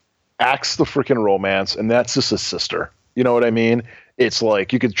is axe the freaking romance, and that's just his sister. You know what I mean? It's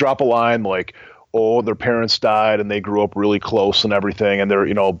like you could drop a line like, oh, their parents died and they grew up really close and everything, and they're,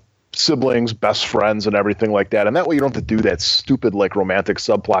 siblings, best friends, and everything like that. And that way you don't have to do that stupid like romantic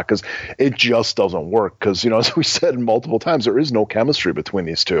subplot because it just doesn't work. Because, as we said multiple times, there is no chemistry between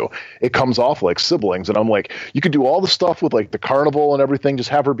these two. It comes off like siblings. And I'm like, you could do all the stuff with like the carnival and everything, just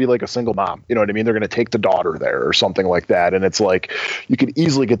have her be like a single mom. You know what I mean? They're going to take the daughter there or something like that. And it's like, you could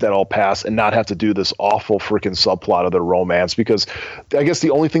easily get that all passed and not have to do this awful freaking subplot of the romance. Because I guess the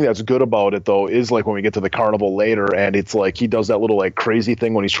only thing that's good about it though is like when we get to the carnival later and it's like he does that little like crazy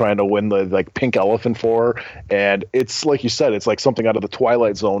thing when he's trying to win the like pink elephant for her, and it's like you said, it's like something out of the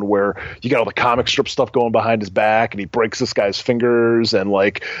Twilight Zone where you got all the comic strip stuff going behind his back and he breaks this guy's fingers, and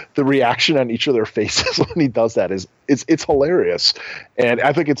like the reaction on each of their faces when he does that is it's hilarious. And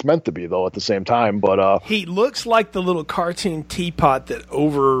I think it's meant to be though at the same time. But he looks like the little cartoon teapot that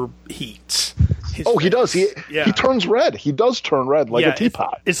overheats. He does. He turns red. He does turn red like a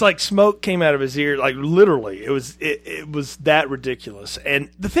teapot. It's like smoke came out of his ear. Like literally, it was that ridiculous.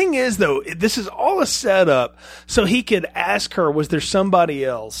 And the thing is, though, this is all a setup so he could ask her, "Was there somebody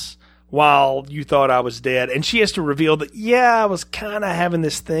else while you thought I was dead?" And she has to reveal that, I was kind of having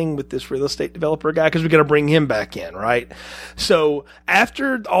this thing with this real estate developer guy because we got to bring him back in, right? So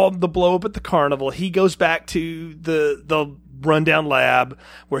after all the blow up at the carnival, he goes back to the rundown lab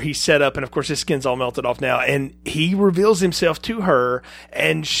where he's set up, and of course his skin's all melted off now, and he reveals himself to her,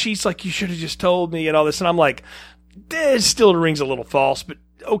 and she's like, "You should have just told me," and all this, and I'm like, this still rings a little false, but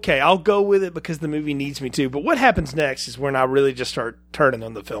okay, I'll go with it because the movie needs me to. But what happens next is when I really just start turning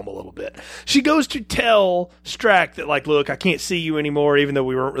on the film a little bit. She goes to tell Strack that, like, look, I can't see you anymore, even though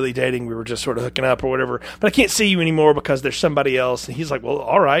we weren't really dating. We were just sort of hooking up or whatever. But I can't see you anymore because there's somebody else. And he's like, well,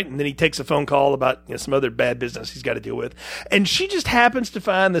 all right. And then he takes a phone call about some other bad business he's got to deal with. And she just happens to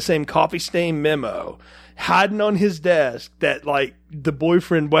find the same coffee stain memo hiding on his desk that, like, the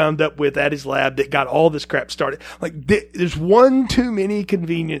boyfriend wound up with at his lab that got all this crap started. Like, there's one too many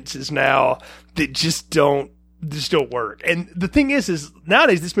conveniences now that just don't work. And the thing is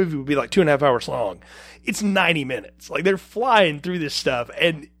nowadays this movie would be like 2.5 hours long. It's 90 minutes. Like, they're flying through this stuff,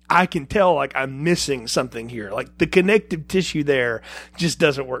 and I can tell, like, I'm missing something here. Like, the connective tissue there just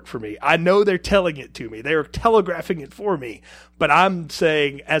doesn't work for me. I know they're telling it to me. They're telegraphing it for me. But I'm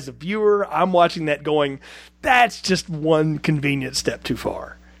saying, as a viewer, I'm watching that going, that's just one convenient step too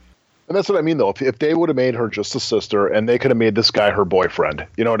far. And that's what I mean, though. If they would have made her just a sister and they could have made this guy her boyfriend,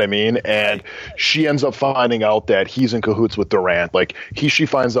 you know what I mean? And she ends up finding out that he's in cahoots with Durant. Like, she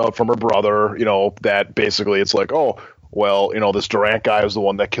finds out from her brother, that basically it's like, oh, well, this Durant guy was the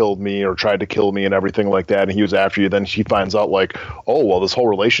one that killed me or tried to kill me and everything like that, and he was after you. Then she finds out, like, oh, well, this whole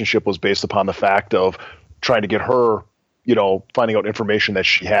relationship was based upon the fact of trying to get her, finding out information that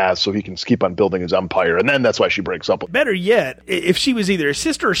she has so he can keep on building his empire. And then that's why she breaks up with him. Better yet, if she was either his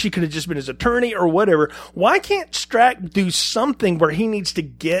sister or she could have just been his attorney or whatever, why can't Strack do something where he needs to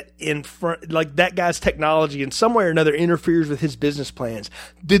get in front, like, that guy's technology in some way or another interferes with his business plans?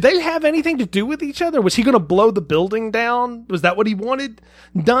 Did they have anything to do with each other? Was he going to blow the building down? Was that what he wanted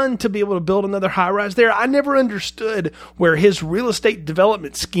done to be able to build another high rise there? I never understood where his real estate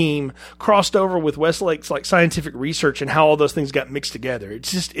development scheme crossed over with Westlake's, like, scientific research and how all those things got mixed together.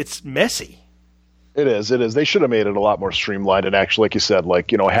 It's messy. It is. They should have made it a lot more streamlined and actually, like you said,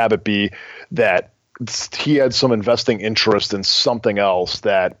 have it be that he had some investing interest in something else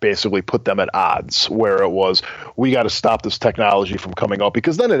that basically put them at odds, where it was, we got to stop this technology from coming up,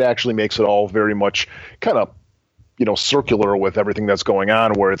 because then it actually makes it all very much kind of, circular with everything that's going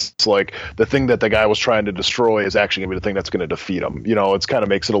on, where it's like the thing that the guy was trying to destroy is actually going to be the thing that's going to defeat him. It's kind of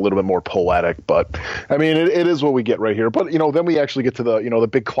makes it a little bit more poetic, but I mean, it is what we get right here. But, then we actually get to the, the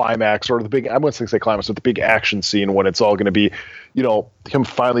big climax, or the big, I wouldn't say climax, but the big action scene when it's all going to be, him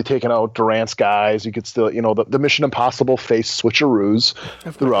finally taking out Durant's guys. You could still, the Mission Impossible face switcheroos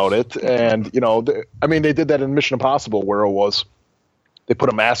throughout it. And, they did that in Mission Impossible, where it was, they put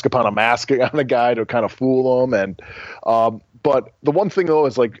a mask upon a mask on a guy to kind of fool him. And but the one thing, though,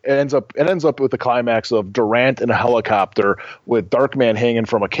 is, like, it ends up with the climax of Durant in a helicopter with Darkman hanging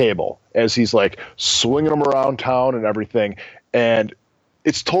from a cable as he's, like, swinging him around town and everything. And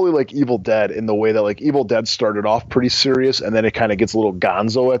it's totally like Evil Dead in the way that, like, Evil Dead started off pretty serious and then it kind of gets a little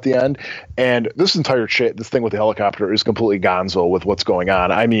gonzo at the end. And this entire this thing with the helicopter is completely gonzo with what's going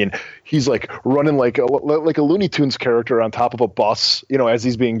on. I mean, he's, like, running like a Looney Tunes character on top of a bus, as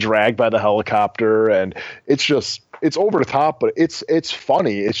he's being dragged by the helicopter. And it's over the top, but it's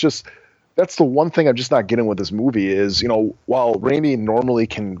funny. It's just, that's the one thing I'm just not getting with this movie is, while Raimi normally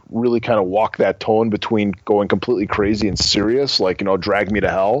can really kind of walk that tone between going completely crazy and serious, like, Drag Me to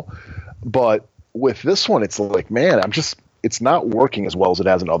Hell. But with this one, it's like, man, it's not working as well as it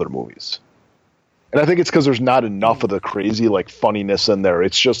has in other movies. And I think it's because there's not enough of the crazy, like, funniness in there.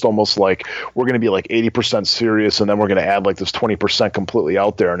 It's just almost like we're going to be like 80% serious and then we're going to add like this 20% completely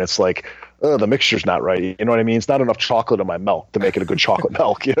out there. And it's like, the mixture's not right. You know what I mean? It's not enough chocolate in my milk to make it a good chocolate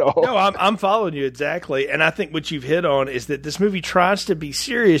milk, No, I'm following you exactly. And I think what you've hit on is that this movie tries to be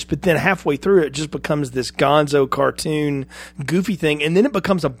serious, but then halfway through it just becomes this gonzo cartoon goofy thing. And then it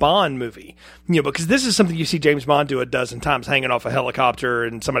becomes a Bond movie, because this is something you see James Bond do a dozen times, hanging off a helicopter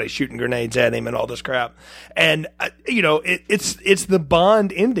and somebody shooting grenades at him and all this crap. And, it's the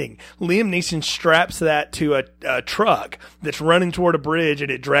Bond ending. Liam Neeson straps that to a truck that's running toward a bridge and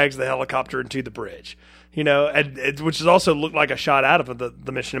it drags the helicopter into the bridge, and which is also looked like a shot out of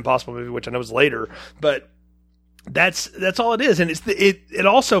the Mission Impossible movie, which I know was later, but that's all it is. And it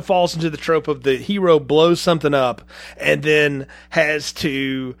also falls into the trope of the hero blows something up and then has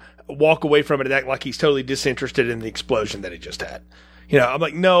to walk away from it and act like he's totally disinterested in the explosion that he just had. I'm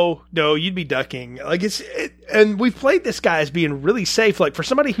like, no, you'd be ducking. Like, and we've played this guy as being really safe. Like, for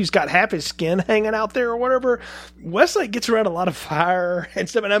somebody who's got half his skin hanging out there or whatever, Westlake gets around a lot of fire and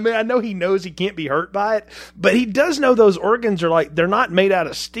stuff. And I mean, I know he knows he can't be hurt by it, but he does know those organs are, like, they're not made out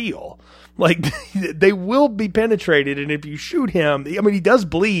of steel. Like, they will be penetrated. And if you shoot him, I mean, he does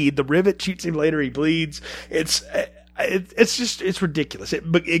bleed. The rivet shoots him later. He bleeds. It's ridiculous.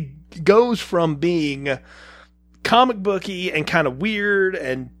 It goes from being comic booky and kind of weird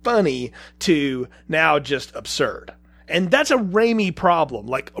and funny to now just absurd. And that's a Raimi problem.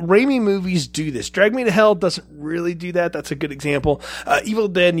 Like, Raimi movies do this. Drag Me to Hell doesn't really do that. That's a good example. Evil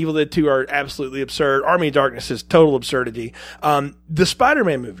Dead and Evil Dead 2 are absolutely absurd. Army of Darkness is total absurdity. The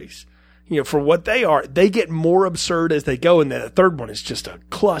Spider-Man movies, for what they are, they get more absurd as they go. And then the third one is just a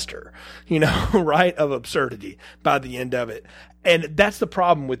cluster, right, of absurdity by the end of it. And that's the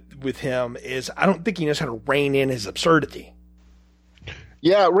problem with him is I don't think he knows how to rein in his absurdity.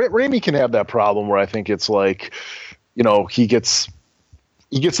 Yeah, Raimi can have that problem where I think it's like, he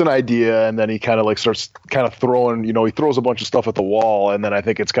gets an idea and then he kind of like starts kind of throwing, he throws a bunch of stuff at the wall. And then I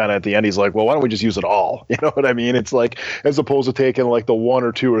think it's kind of at the end, he's like, well, why don't we just use it all? You know what I mean? It's like, as opposed to taking like the one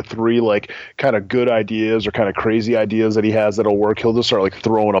or two or three, like kind of good ideas or kind of crazy ideas that he has that'll work. He'll just start like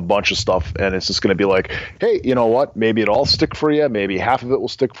throwing a bunch of stuff. And it's just going to be like, hey, you know what? Maybe it'll all stick for you. Maybe half of it will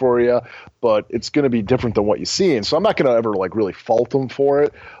stick for you, but it's going to be different than what you see. And so I'm not going to ever like really fault him for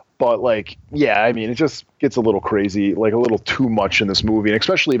it. But like, yeah, I mean, it just gets a little crazy, like a little too much in this movie, and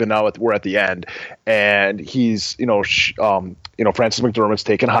especially even now we're at the end, and he's, Frances McDormand's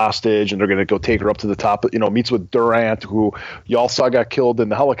taken hostage, and they're going to go take her up to the top. Meets with Durant, who y'all saw got killed in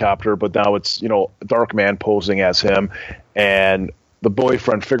the helicopter, but now it's Darkman posing as him, and the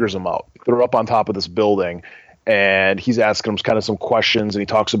boyfriend figures him out. They're up on top of this building. And he's asking him kind of some questions, and he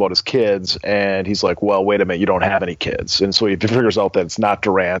talks about his kids, and he's like, well, wait a minute, you don't have any kids. And so he figures out that it's not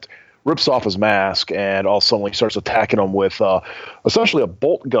Durant, rips off his mask, and all of a sudden he starts attacking him with essentially a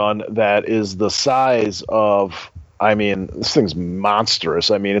bolt gun that is the size of, this thing's monstrous.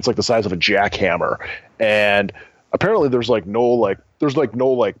 It's like the size of a jackhammer. And apparently there's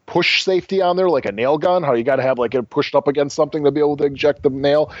no push safety on there, like a nail gun, how you got to have like it pushed up against something to be able to eject the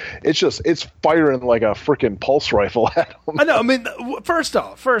nail. It's firing like a freaking pulse rifle at him. I know. First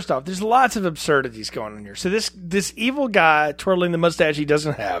off, there's lots of absurdities going on here. So this evil guy twirling the mustache he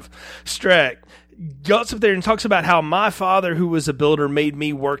doesn't have, Streck, goes up there and talks about how my father, who was a builder, made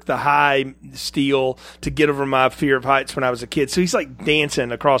me work the high steel to get over my fear of heights when I was a kid. So he's like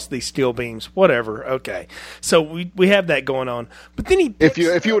dancing across these steel beams, whatever. Okay. So we have that going on. But then if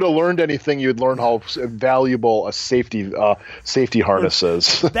you would have learned anything, you'd learn how valuable a safety harness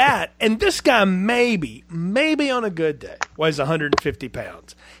is. That, and this guy maybe on a good day weighs 150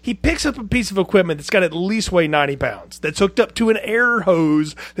 pounds. He picks up a piece of equipment that's got at least weigh 90 pounds, that's hooked up to an air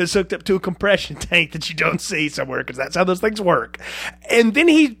hose, that's hooked up to a compression tank that you don't see somewhere, because that's how those things work. And then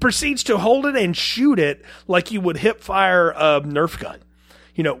he proceeds to hold it and shoot it like you would hip fire a Nerf gun.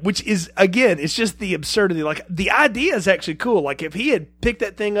 Which is, again, it's just the absurdity. Like, the idea is actually cool. Like, if he had picked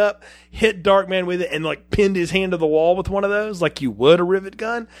that thing up, hit Darkman with it, and like pinned his hand to the wall with one of those, like you would a rivet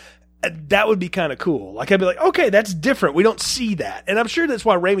gun, that would be kind of cool. Like, I'd be like, okay, that's different. We don't see that. And I'm sure that's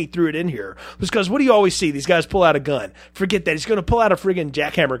why Raimi threw it in here, was because what do you always see? These guys pull out a gun. Forget that. He's going to pull out a friggin'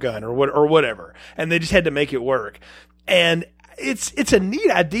 jackhammer gun or whatever. And they just had to make it work. And it's a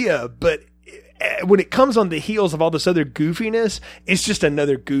neat idea, but when it comes on the heels of all this other goofiness, it's just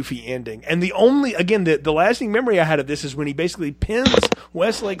another goofy ending. And the lasting memory I had of this is when he basically pins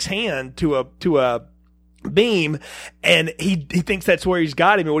Westlake's hand to a beam, and he thinks that's where he's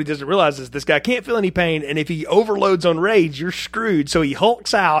got him, and what he doesn't realize is this guy can't feel any pain, and if he overloads on rage, you're screwed. So he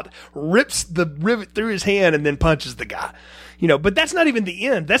hulks out, rips the rivet through his hand, and then punches the guy. But that's not even the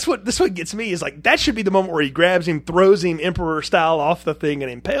end. This what gets me is like, that should be the moment where he grabs him, throws him Emperor style off the thing,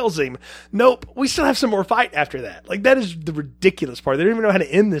 and impales him. Nope, we still have some more fight after that. Like, that is the ridiculous part. They don't even know how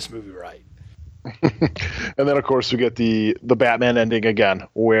to end this movie right. And then of course we get the Batman ending again,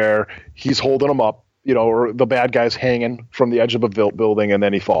 where he's holding him up, or the bad guy's hanging from the edge of a building, and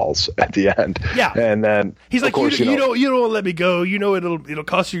then he falls at the end. Yeah, and then he's like, you don't let me go. It'll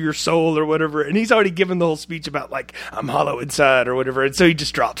cost you your soul or whatever. And he's already given the whole speech about like, I'm hollow inside or whatever. And so he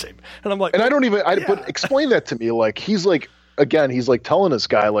just drops him. And I'm like, and but explain that to me. Like, he's like, again, he's like telling this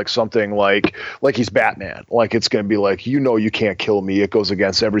guy like something like he's Batman. Like, it's going to be like, you can't kill me. It goes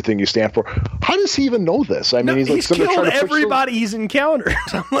against everything you stand for. How does he even know this? He's killed everybody he's encountered.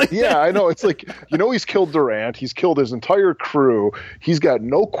 Yeah, I know. It's like, he's killed Durant. He's killed his entire crew. He's got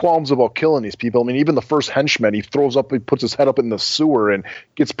no qualms about killing these people. Even the first henchman, he puts his head up in the sewer and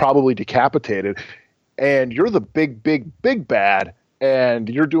gets probably decapitated. And you're the big bad, and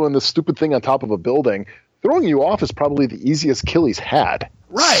you're doing this stupid thing on top of a building. Throwing you off is probably the easiest kill he's had.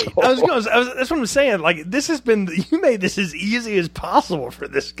 Right. So. That's what I'm saying. Like, you made this as easy as possible for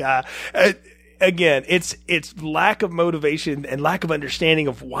this guy. Again, it's lack of motivation and lack of understanding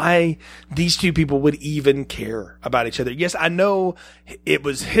of why these two people would even care about each other. Yes, I know it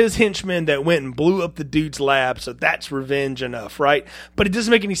was his henchman that went and blew up the dude's lab, so that's revenge enough, right? But it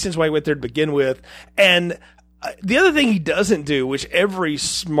doesn't make any sense why he went there to begin with. And The other thing he doesn't do, which every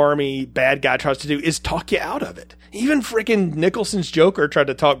smarmy bad guy tries to do, is talk you out of it. Even freaking Nicholson's Joker tried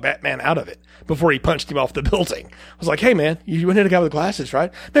to talk Batman out of it before he punched him off the building. I was like, hey man, you went in a guy with glasses,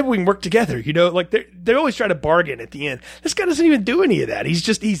 right? Maybe we can work together, you know? Like they always try to bargain at the end. This guy doesn't even do any of that.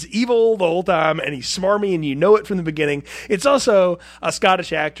 He's evil the whole time, and he's smarmy, and you know it from the beginning. It's also a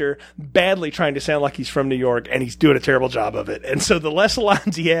Scottish actor badly trying to sound like he's from New York, and he's doing a terrible job of it. And so the less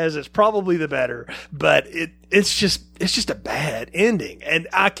lines he has, it's probably the better. But it's just a bad ending, and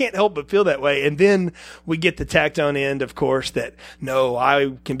I can't help but feel that way. And then we get the tacked on end, of course, that no,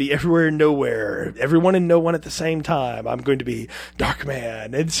 I can be everywhere and nowhere, everyone and no one at the same time. I'm going to be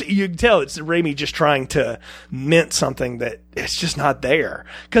Darkman, and you can tell it's Raimi just trying to mint something that it's just not there.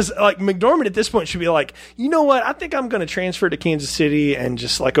 Because like McDormand at this point should be like, you know what? I think I'm going to transfer to Kansas City and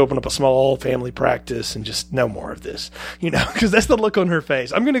just like open up a small family practice and just no more of this, you know? Because that's the look on her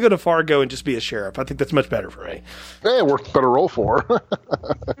face. I'm going to go to Fargo and just be a sheriff. I think that's much better for me. It worked better role for her.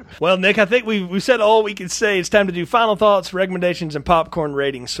 Well, Nick, I think we've said all we can say. It's time to do final thoughts, recommendations, and popcorn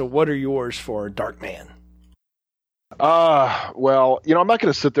ratings. So what are yours for Darkman? Well, you know, I'm not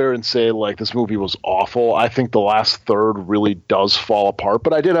going to sit there and say like this movie was awful. I think the last third really does fall apart,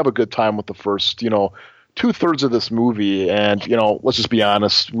 but I did have a good time with the first, you know, 2/3 of this movie. And, you know, let's just be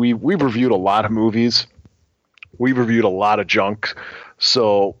honest. We've reviewed a lot of movies. We've reviewed a lot of junk.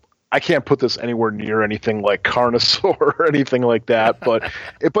 So I can't put this anywhere near anything like Carnosaur or anything like that, but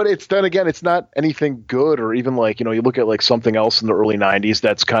it's then again, it's not anything good, or even like, you know, you look at like something else in the early 90s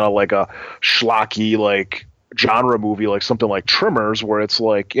that's kind of like a schlocky, like genre movie, like something like Tremors, where it's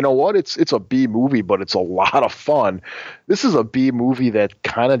like, you know what, it's a B movie, but it's a lot of fun. This is a B movie that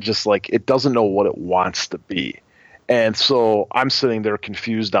kind of just like, it doesn't know what it wants to be. And so I'm sitting there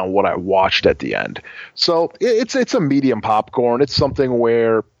confused on what I watched at the end. So it's a medium popcorn. It's something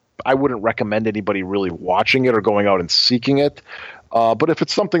where I wouldn't recommend anybody really watching it or going out and seeking it. But if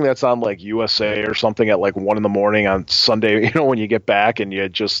it's something that's on like USA or something at like 1 a.m. on Sunday, you know, when you get back and you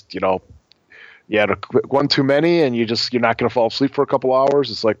just, you know, you had one too many and you're not going to fall asleep for a couple hours.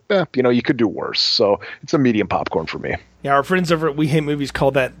 It's like, you know, you could do worse. So it's a medium popcorn for me. Yeah, our friends over at We Hate Movies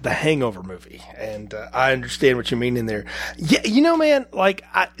call that the hangover movie. And I understand what you mean in there. Yeah, you know, man, like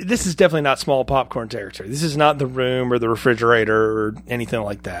this is definitely not small popcorn territory. This is not The Room or The Refrigerator or anything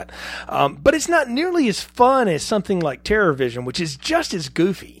like that. But it's not nearly as fun as something like Terror Vision, which is just as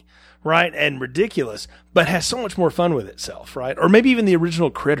goofy, right, and ridiculous, but has so much more fun with itself, right? Or maybe even the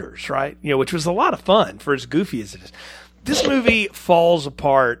original Critters, right? You know, which was a lot of fun for as goofy as it is. This movie falls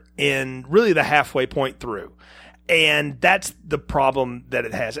apart in really the halfway point through. And that's the problem that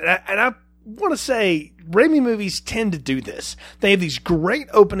it has. And I want to say Raimi movies tend to do this. They have these great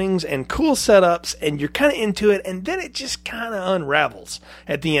openings and cool setups, and you're kind of into it, and then it just kind of unravels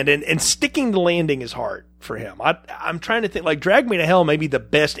at the end. And sticking the landing is hard for him. I'm trying to think, like Drag Me to Hell may be the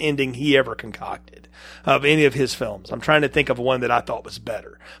best ending he ever concocted of any of his films. I'm trying to think of one that I thought was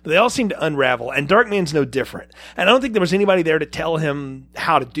better. But they all seem to unravel, and Darkman's no different. And I don't think there was anybody there to tell him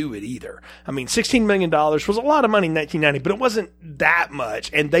how to do it either. I mean, $16 million was a lot of money in 1990, but it wasn't that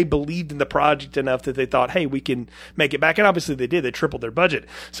much, and they believed in the project enough that they thought, hey, we can make it back. And obviously they did. They tripled their budget.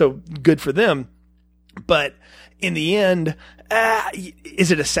 So good for them. But in the end,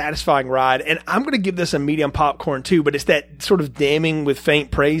 is it a satisfying ride? And I'm going to give this a medium popcorn too, but it's that sort of damning with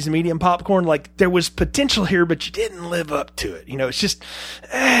faint praise medium popcorn. Like there was potential here, but you didn't live up to it. You know, it's just,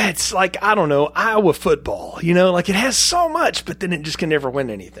 it's like, I don't know, Iowa football, you know, like it has so much, but then it just can never win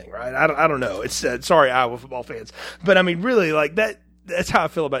anything, right? I don't know. It's, sorry, Iowa football fans, but I mean, really like that. That's how I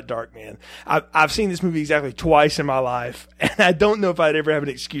feel about Darkman. I've seen this movie exactly twice in my life, and I don't know if I'd ever have an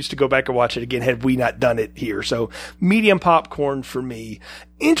excuse to go back and watch it again had we not done it here. So medium popcorn for me.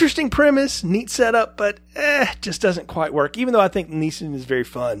 Interesting premise, neat setup, but just doesn't quite work, even though I think Neeson is very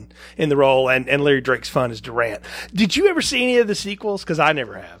fun in the role, and Larry Drake's fun as Durant. Did you ever see any of the sequels? Because I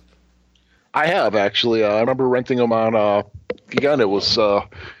never have. I have, actually. I remember renting them on, again, it was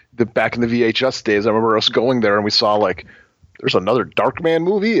back in the VHS days. I remember us going there, and we saw, like, there's another Darkman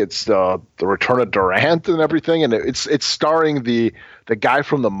movie. It's the Return of Durant and everything, and it's starring the guy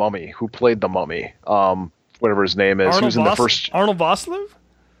from The Mummy who played the Mummy, whatever his name is. He was in the first Arnold Vosloo.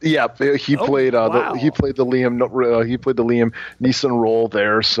 Yeah, he played wow. he played the Liam Neeson role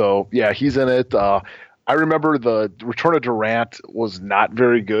there. So yeah, he's in it. I remember the Return of Durant was not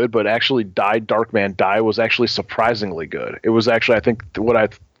very good, but actually Darkman Die was actually surprisingly good. It was actually, I think,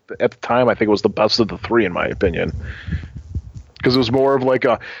 at the time, I think it was the best of the three in my opinion. Because it was more of like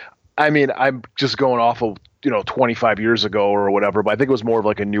I'm just going off of, 25 years ago or whatever, but I think it was more of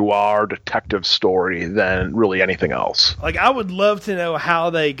like a noir detective story than really anything else. Like, I would love to know how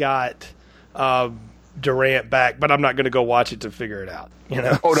they got Durant back, but I'm not going to go watch it to figure it out. You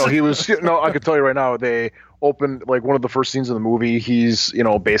know? Oh no, he was. No, I can tell you right now. They opened like one of the first scenes in the movie. He's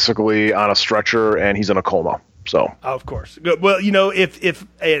basically on a stretcher and he's in a coma. So of course, well, if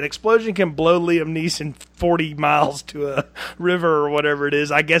an explosion can blow Liam Neeson 40 miles to a river or whatever it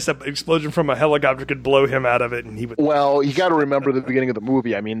is, I guess an explosion from a helicopter could blow him out of it, and he would. Well, you got to remember the beginning of the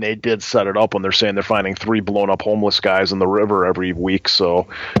movie. I mean, they did set it up when they're saying they're finding 3 blown up homeless guys in the river every week. So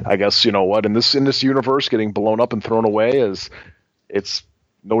I guess you know what in this universe, getting blown up and thrown away it's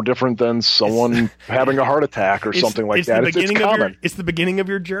no different than someone having a heart attack or something like that. It's common. It's the beginning of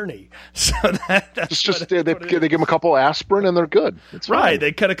your journey. So that's just they give them a couple asprin and they're good. It's right. Fine.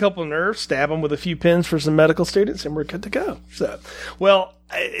 They cut a couple of nerves, stab them with a few pins for some medical students, and we're good to go. So, well,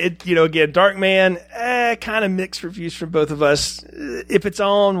 again, Darkman, kind of mixed reviews from both of us. If it's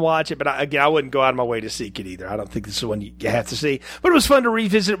on, watch it. But I wouldn't go out of my way to seek it either. I don't think this is one you have to see. But it was fun to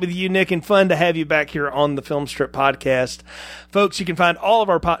revisit it with you, Nick, and fun to have you back here on the Film Strip podcast. Folks, you can find all of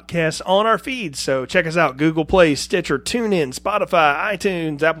our podcasts on our feeds. So check us out. Google Play, Stitcher, TuneIn, Spotify,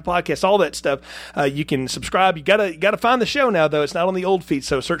 iTunes, Apple Podcasts, all that stuff. You can subscribe. You gotta find the show now, though. It's not on the old feed.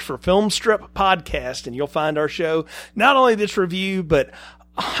 So search for Film Strip Podcast, and you'll find our show. Not only this review, but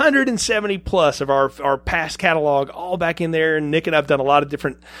 170 plus of our past catalog all back in there. And Nick and I've done a lot of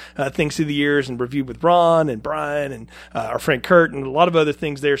different things through the years and reviewed with Ron and Brian and our friend Kurt and a lot of other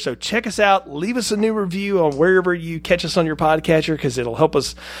things there. So check us out. Leave us a new review on wherever you catch us on your podcatcher, because it'll help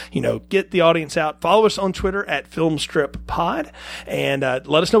us, get the audience out. Follow us on Twitter at FilmstripPod and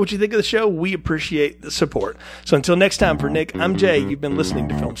let us know what you think of the show. We appreciate the support. So until next time, for Nick, I'm Jay. You've been listening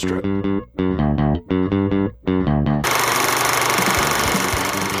to Film Strip.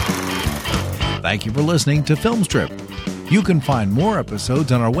 Thank you for listening to Film Strip. You can find more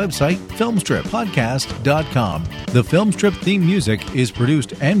episodes on our website, filmstrippodcast.com. The Film Strip theme music is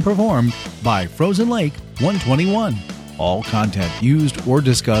produced and performed by Frozen Lake 121. All content used or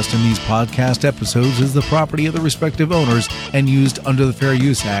discussed in these podcast episodes is the property of the respective owners and used under the Fair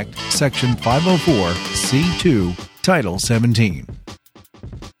Use Act, Section 504, C2, Title 17.